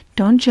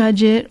 Don't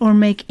judge it or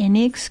make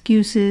any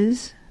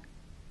excuses.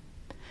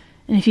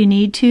 And if you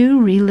need to,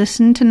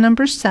 re-listen to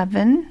number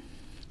 7.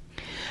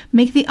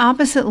 Make the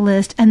opposite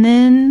list, and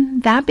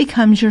then that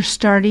becomes your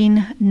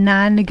starting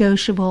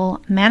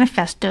non-negotiable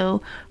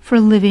manifesto for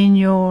living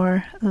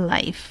your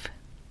life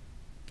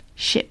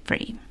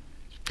shit-free.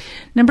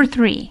 Number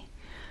 3,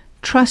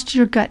 trust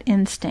your gut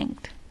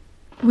instinct.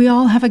 We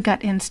all have a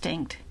gut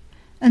instinct.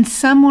 And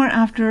somewhere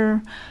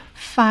after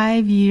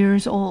 5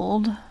 years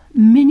old,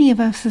 many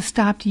of us have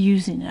stopped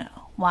using it.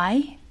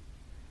 Why?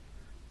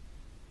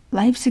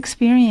 Life's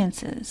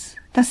experiences.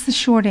 That's the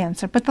short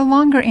answer. But the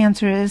longer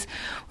answer is,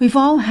 we've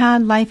all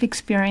had life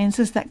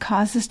experiences that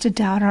cause us to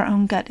doubt our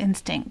own gut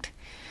instinct.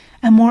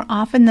 And more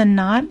often than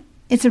not,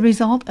 it's a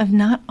result of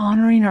not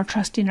honoring or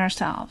trusting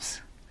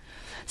ourselves.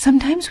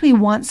 Sometimes we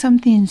want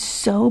something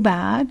so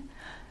bad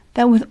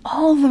that with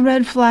all the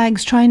red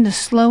flags trying to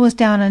slow us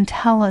down and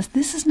tell us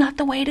this is not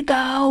the way to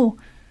go,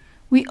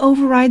 we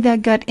override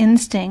that gut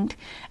instinct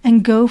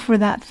and go for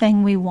that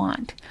thing we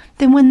want.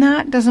 Then when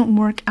that doesn't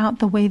work out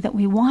the way that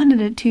we wanted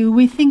it to,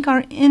 we think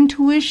our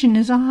intuition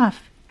is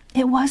off.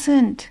 It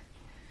wasn't.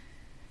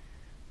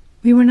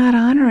 We were not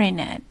honoring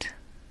it.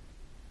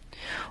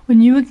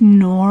 When you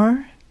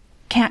ignore,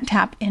 can't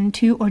tap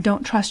into, or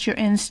don't trust your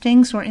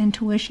instincts or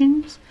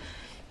intuitions,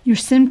 your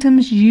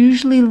symptoms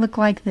usually look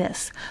like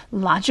this.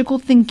 Logical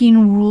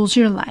thinking rules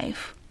your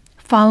life.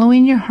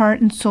 Following your heart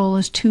and soul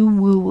is too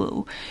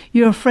woo-woo.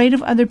 You're afraid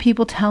of other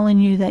people telling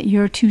you that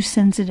you're too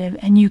sensitive,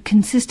 and you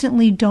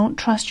consistently don't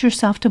trust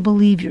yourself to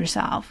believe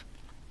yourself.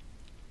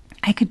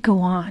 I could go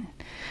on,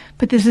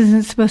 but this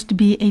isn't supposed to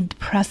be a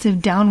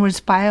depressive downward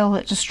spiral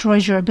that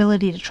destroys your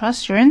ability to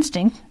trust your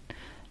instinct.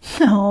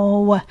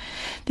 No,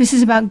 this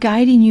is about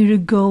guiding you to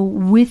go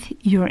with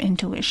your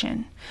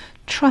intuition.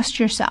 Trust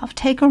yourself,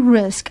 take a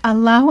risk,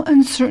 allow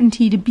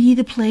uncertainty to be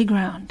the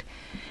playground,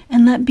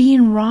 and let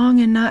being wrong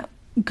and not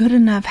good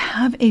enough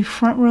have a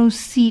front row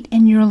seat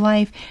in your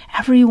life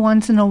every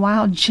once in a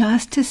while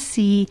just to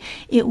see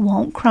it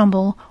won't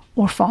crumble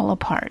or fall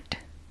apart.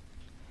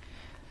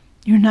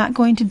 You're not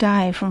going to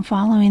die from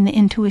following the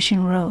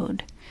intuition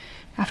road.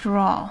 After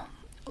all,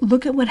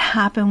 look at what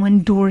happened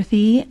when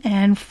Dorothy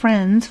and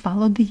friends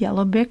followed the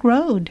yellow brick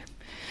road.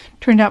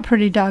 Turned out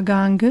pretty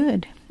doggone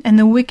good. And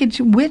the wicked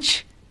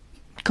witch,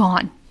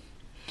 gone.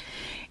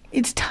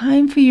 It's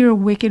time for your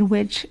wicked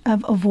witch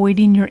of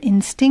avoiding your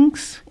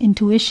instincts,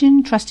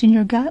 intuition, trusting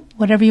your gut,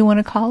 whatever you want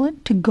to call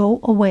it, to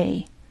go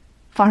away.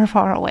 Far,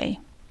 far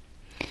away.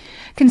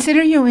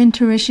 Consider your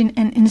intuition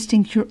and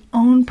instinct your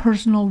own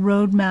personal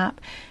roadmap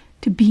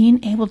to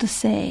being able to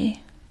say,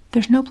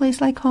 there's no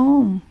place like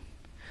home.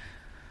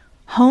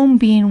 Home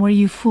being where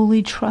you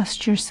fully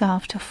trust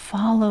yourself to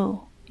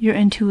follow your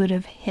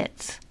intuitive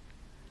hits.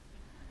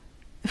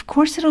 Of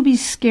course it'll be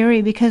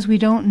scary because we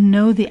don't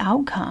know the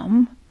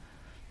outcome,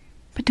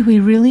 but do we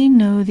really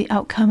know the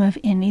outcome of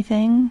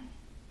anything?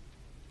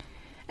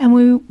 And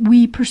when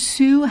we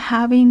pursue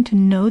having to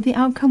know the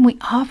outcome, we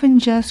often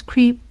just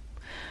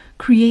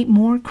create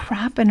more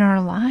crap in our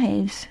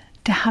lives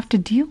to have to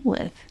deal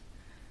with.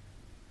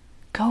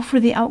 Go for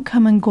the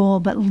outcome and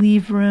goal, but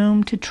leave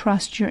room to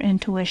trust your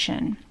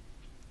intuition.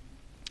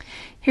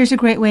 Here's a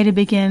great way to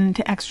begin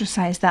to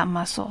exercise that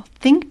muscle.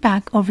 Think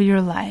back over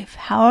your life,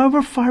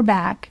 however far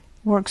back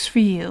works for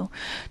you,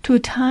 to a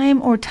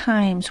time or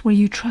times where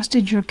you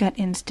trusted your gut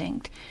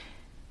instinct.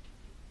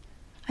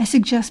 I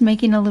suggest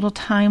making a little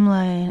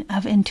timeline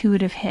of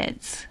intuitive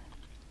hits.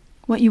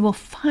 What you will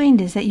find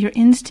is that your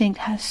instinct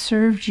has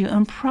served you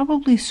and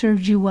probably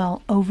served you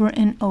well over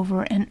and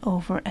over and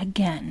over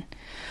again.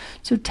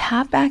 So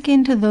tap back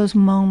into those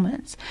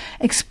moments.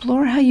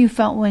 Explore how you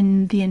felt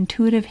when the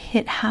intuitive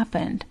hit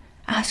happened.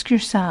 Ask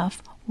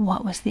yourself,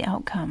 what was the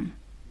outcome?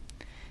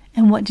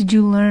 And what did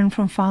you learn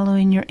from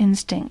following your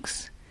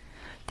instincts?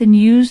 Then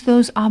use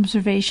those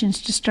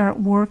observations to start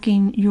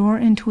working your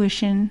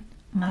intuition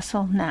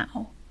muscle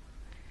now.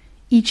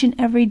 Each and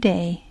every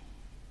day,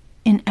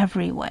 in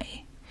every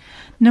way.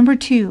 Number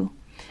 2,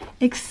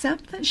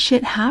 accept that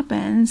shit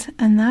happens,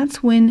 and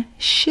that's when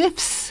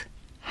shifts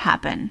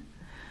happen.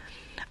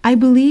 I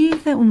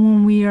believe that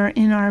when we are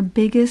in our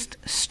biggest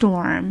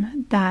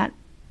storm, that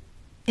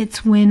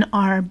it's when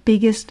our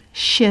biggest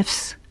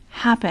shifts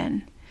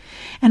happen.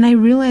 And I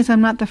realize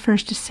I'm not the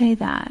first to say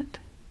that.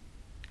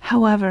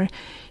 However,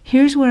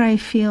 here's where I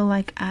feel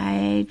like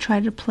I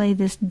try to play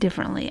this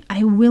differently.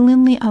 I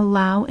willingly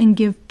allow and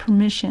give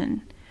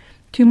permission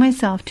to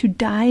myself to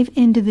dive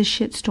into the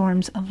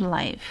shitstorms of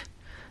life.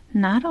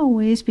 Not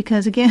always,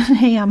 because again,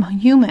 hey, I'm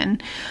human.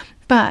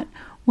 But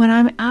when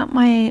I'm at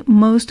my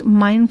most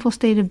mindful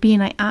state of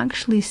being, I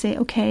actually say,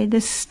 okay,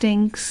 this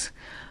stinks,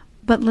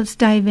 but let's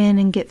dive in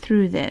and get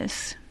through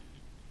this.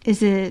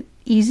 Is it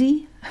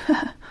easy?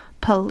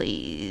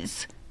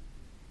 Please.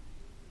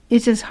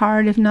 It's as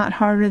hard, if not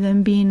harder,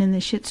 than being in the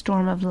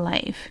shitstorm of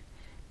life.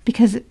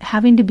 Because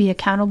having to be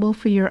accountable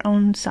for your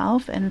own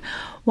self and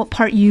what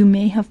part you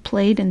may have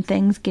played in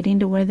things getting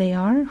to where they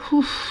are,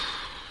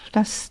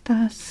 that's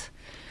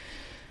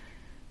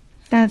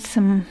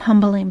some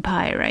humbling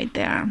pie right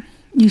there.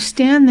 You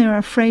stand there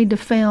afraid to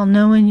fail,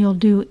 knowing you'll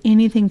do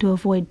anything to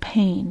avoid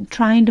pain,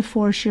 trying to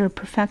force your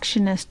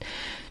perfectionist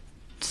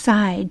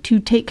side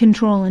to take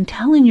control and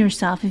telling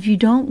yourself if you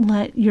don't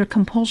let your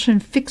compulsion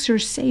fixer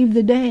save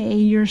the day,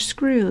 you're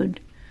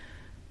screwed.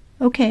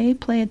 Okay,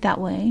 play it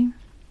that way.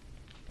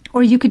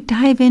 Or you could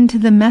dive into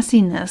the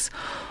messiness,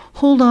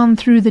 hold on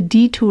through the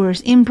detours,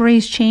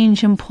 embrace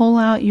change, and pull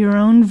out your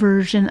own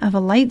version of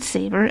a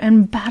lightsaber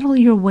and battle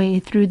your way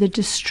through the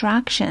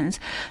distractions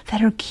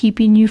that are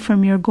keeping you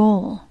from your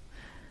goal.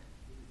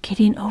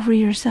 Getting over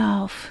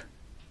yourself.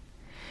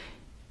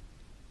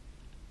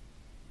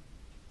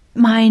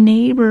 My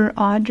neighbor,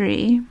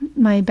 Audrey,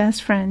 my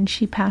best friend,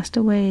 she passed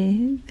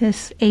away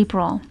this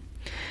April.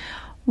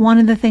 One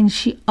of the things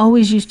she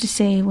always used to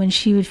say when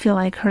she would feel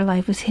like her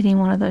life was hitting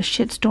one of those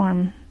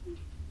shitstorm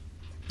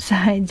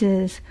sides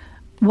is,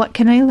 what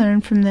can I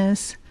learn from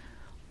this?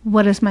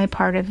 What is my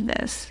part of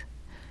this?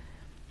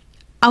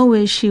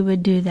 Always she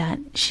would do that.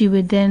 She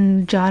would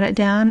then jot it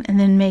down and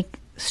then make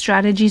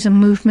strategies and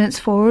movements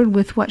forward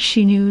with what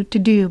she knew to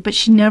do. But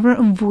she never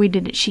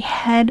avoided it. She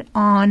head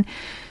on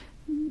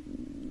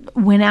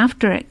went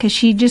after it because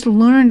she just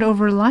learned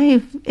over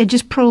life. It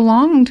just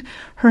prolonged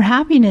her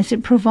happiness.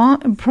 It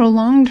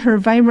prolonged her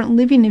vibrant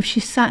living. If she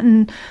sat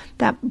in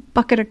that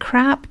bucket of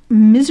crap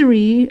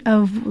misery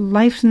of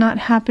life's not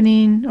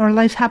happening, or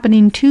life's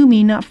happening to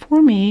me, not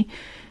for me,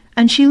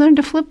 and she learned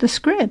to flip the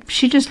script.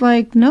 She just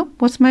like, nope,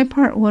 what's my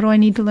part? What do I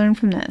need to learn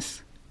from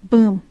this?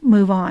 Boom,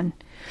 move on.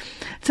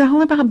 It's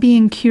all about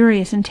being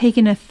curious and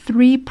taking a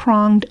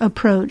 3-pronged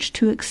approach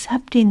to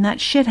accepting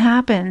that shit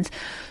happens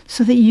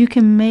so that you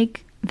can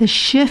make the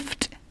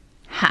shift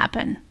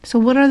happen. So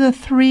what are the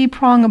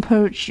 3-prong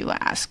approach, you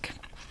ask?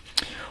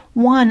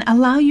 1,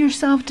 allow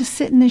yourself to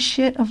sit in the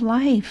shit of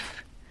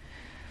life.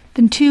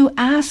 Then 2,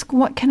 ask,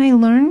 what can I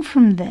learn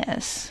from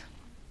this?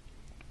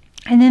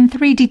 And then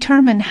 3,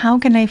 determine, how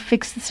can I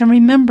fix this? And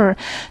remember,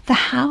 the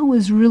how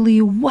is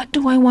really, what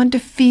do I want to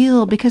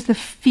feel? Because the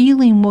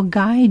feeling will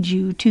guide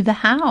you to the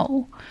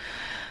how.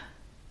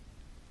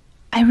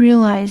 I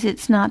realize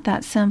it's not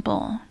that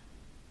simple.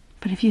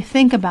 But if you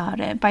think about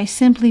it, by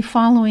simply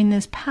following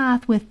this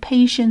path with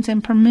patience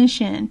and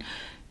permission,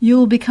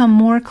 you'll become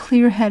more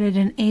clear-headed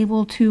and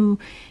able to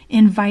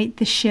invite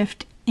the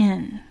shift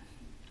in.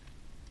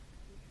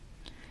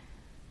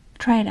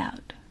 Try it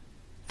out.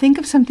 Think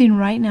of something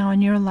right now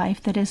in your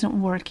life that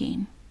isn't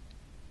working.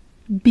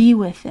 Be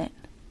with it.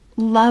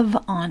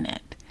 Love on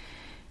it.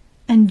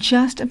 And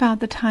just about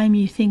the time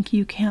you think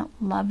you can't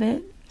love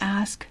it,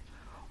 ask,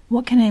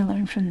 what can I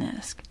learn from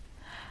this?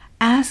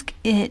 Ask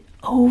it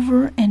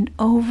over and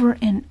over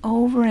and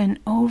over and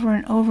over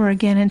and over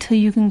again until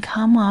you can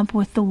come up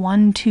with the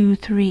 1, 2,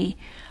 3.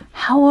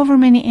 However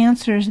many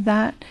answers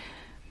that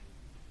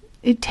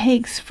it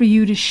takes for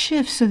you to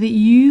shift so that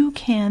you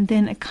can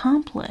then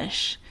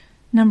accomplish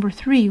number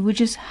 3, which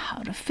is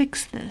how to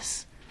fix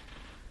this.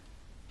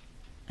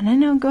 And I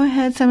know, go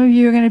ahead, some of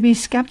you are going to be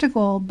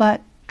skeptical, but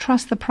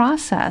trust the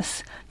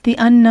process, the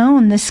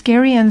unknown, the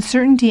scary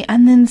uncertainty,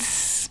 and then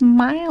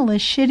smile a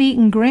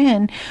shit-eating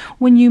grin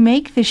when you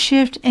make the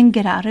shift and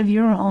get out of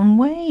your own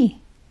way.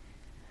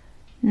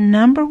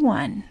 Number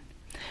 1,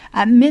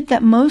 Admit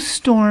that most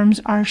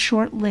storms are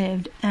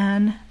short-lived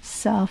and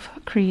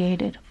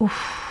self-created.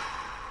 Oof.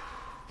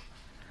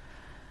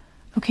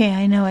 Okay,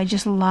 I know I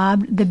just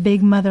lobbed the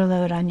big mother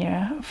load on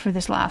you for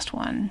this last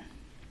one.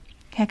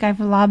 Heck, I've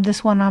lobbed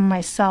this one on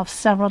myself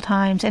several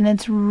times, and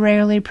it's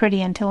rarely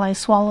pretty until I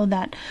swallow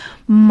that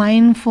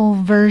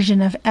mindful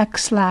version of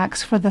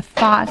X-Lax for the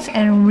thoughts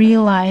and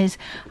realize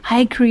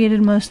I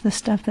created most of the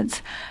stuff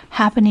that's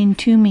happening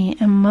to me,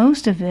 and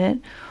most of it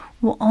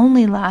will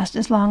only last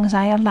as long as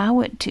I allow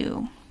it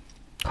to.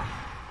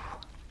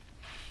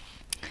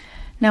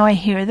 Now I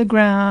hear the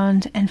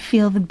groans and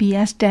feel the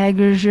BS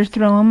daggers you're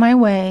throwing my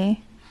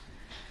way,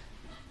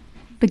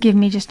 but give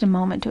me just a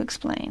moment to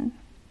explain.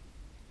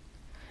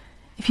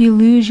 If you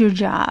lose your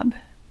job,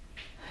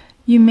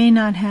 you may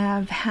not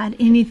have had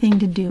anything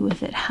to do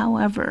with it.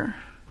 However,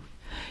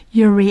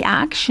 your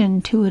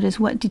reaction to it is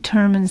what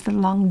determines the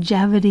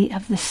longevity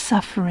of the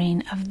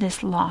suffering of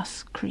this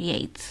loss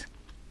creates.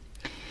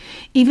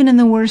 Even in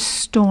the worst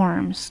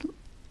storms,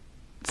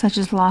 such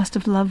as loss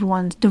of loved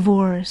ones,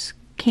 divorce,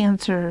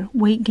 cancer,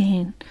 weight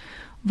gain,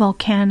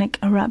 volcanic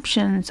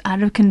eruptions,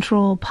 out of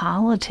control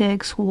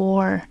politics,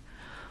 war,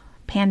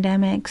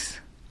 pandemics,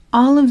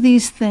 all of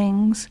these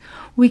things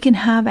we can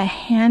have a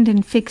hand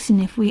in fixing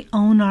if we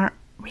own our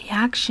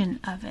reaction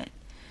of it.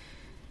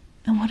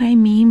 And what I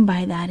mean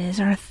by that is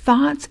our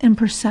thoughts and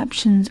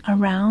perceptions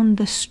around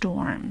the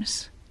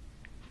storms.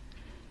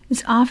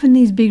 It's often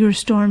these bigger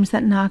storms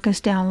that knock us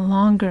down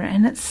longer,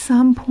 and at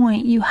some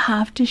point you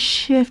have to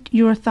shift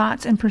your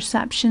thoughts and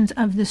perceptions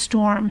of the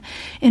storm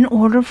in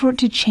order for it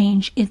to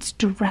change its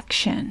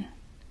direction.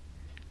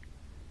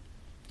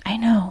 I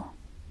know.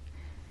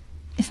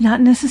 It's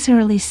not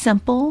necessarily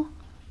simple,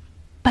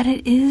 but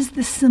it is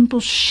the simple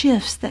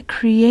shifts that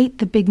create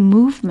the big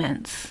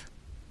movements.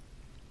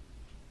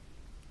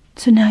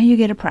 So now you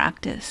get to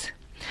practice.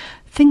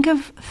 Think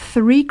of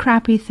 3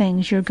 crappy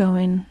things you're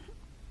going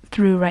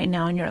through right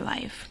now in your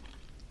life.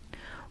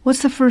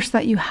 What's the first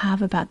thought you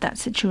have about that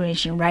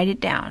situation? Write it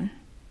down.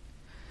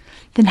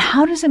 Then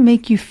how does it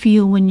make you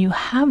feel when you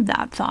have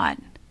that thought?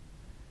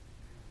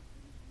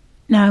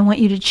 Now I want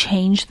you to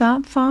change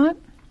that thought.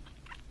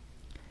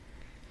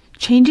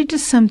 Change it to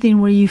something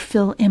where you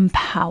feel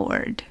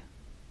empowered.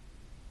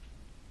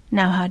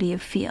 Now how do you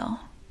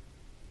feel?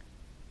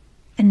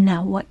 And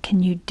now what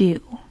can you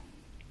do?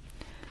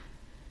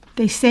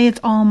 They say it's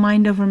all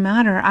mind over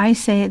matter. I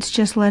say it's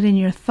just letting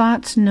your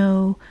thoughts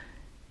know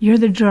you're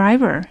the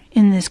driver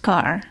in this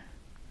car.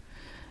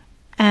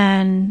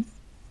 And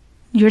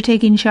you're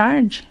taking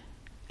charge.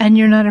 And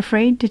you're not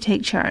afraid to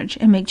take charge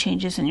and make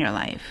changes in your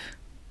life.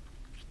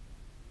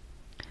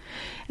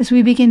 As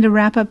we begin to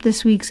wrap up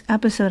this week's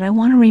episode, I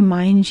want to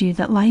remind you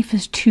that life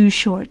is too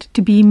short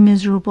to be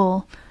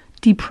miserable,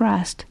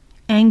 depressed,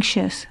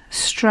 anxious,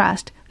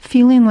 stressed,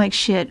 feeling like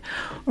shit,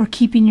 or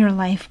keeping your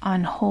life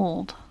on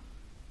hold.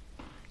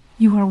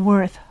 You are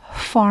worth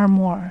far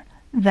more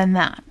than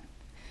that.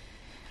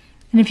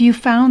 And if you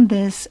found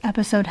this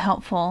episode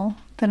helpful,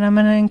 then I'm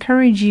going to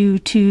encourage you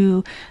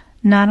to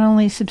not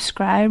only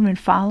subscribe and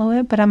follow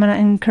it, but I'm going to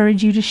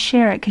encourage you to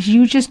share it, because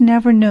you just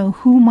never know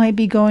who might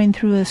be going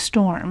through a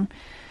storm.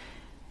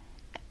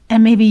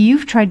 And maybe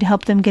you've tried to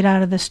help them get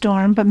out of the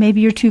storm, but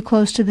maybe you're too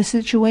close to the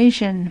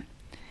situation.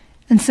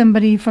 And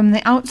somebody from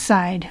the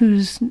outside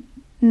who's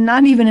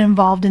not even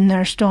involved in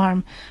their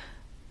storm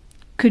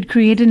could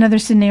create another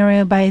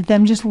scenario by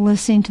them just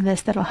listening to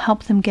this that'll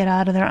help them get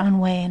out of their own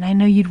way. And I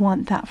know you'd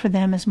want that for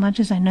them as much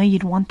as I know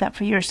you'd want that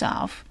for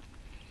yourself.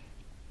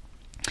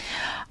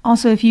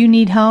 Also, if you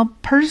need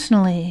help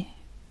personally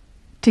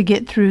to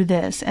get through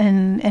this,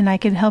 and I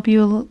can help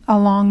you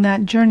along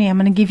that journey, I'm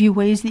going to give you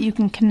ways that you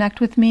can connect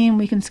with me, and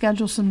we can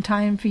schedule some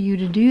time for you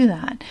to do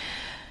that.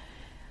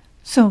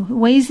 So,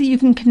 ways that you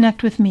can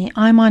connect with me.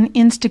 I'm on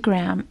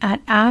Instagram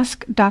at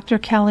Ask Dr.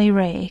 Kelly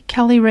Ray.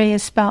 Kelly Ray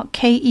is spelled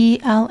Kellyrae.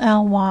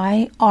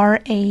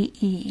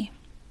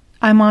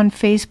 I'm on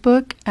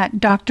Facebook at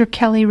Dr.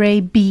 Kelly Ray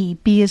B.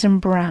 B as in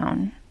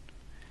Brown.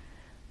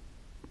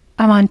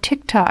 I'm on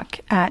TikTok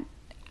at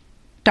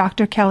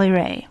Dr. Kelly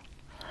Ray.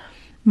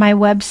 My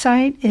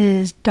website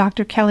is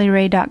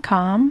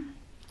drkellyray.com,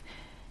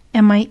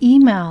 and my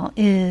email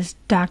is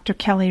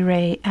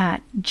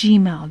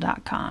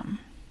drkellyray@gmail.com.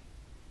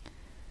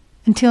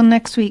 Until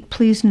next week,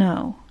 please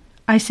know,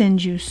 I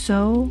send you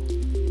so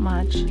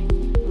much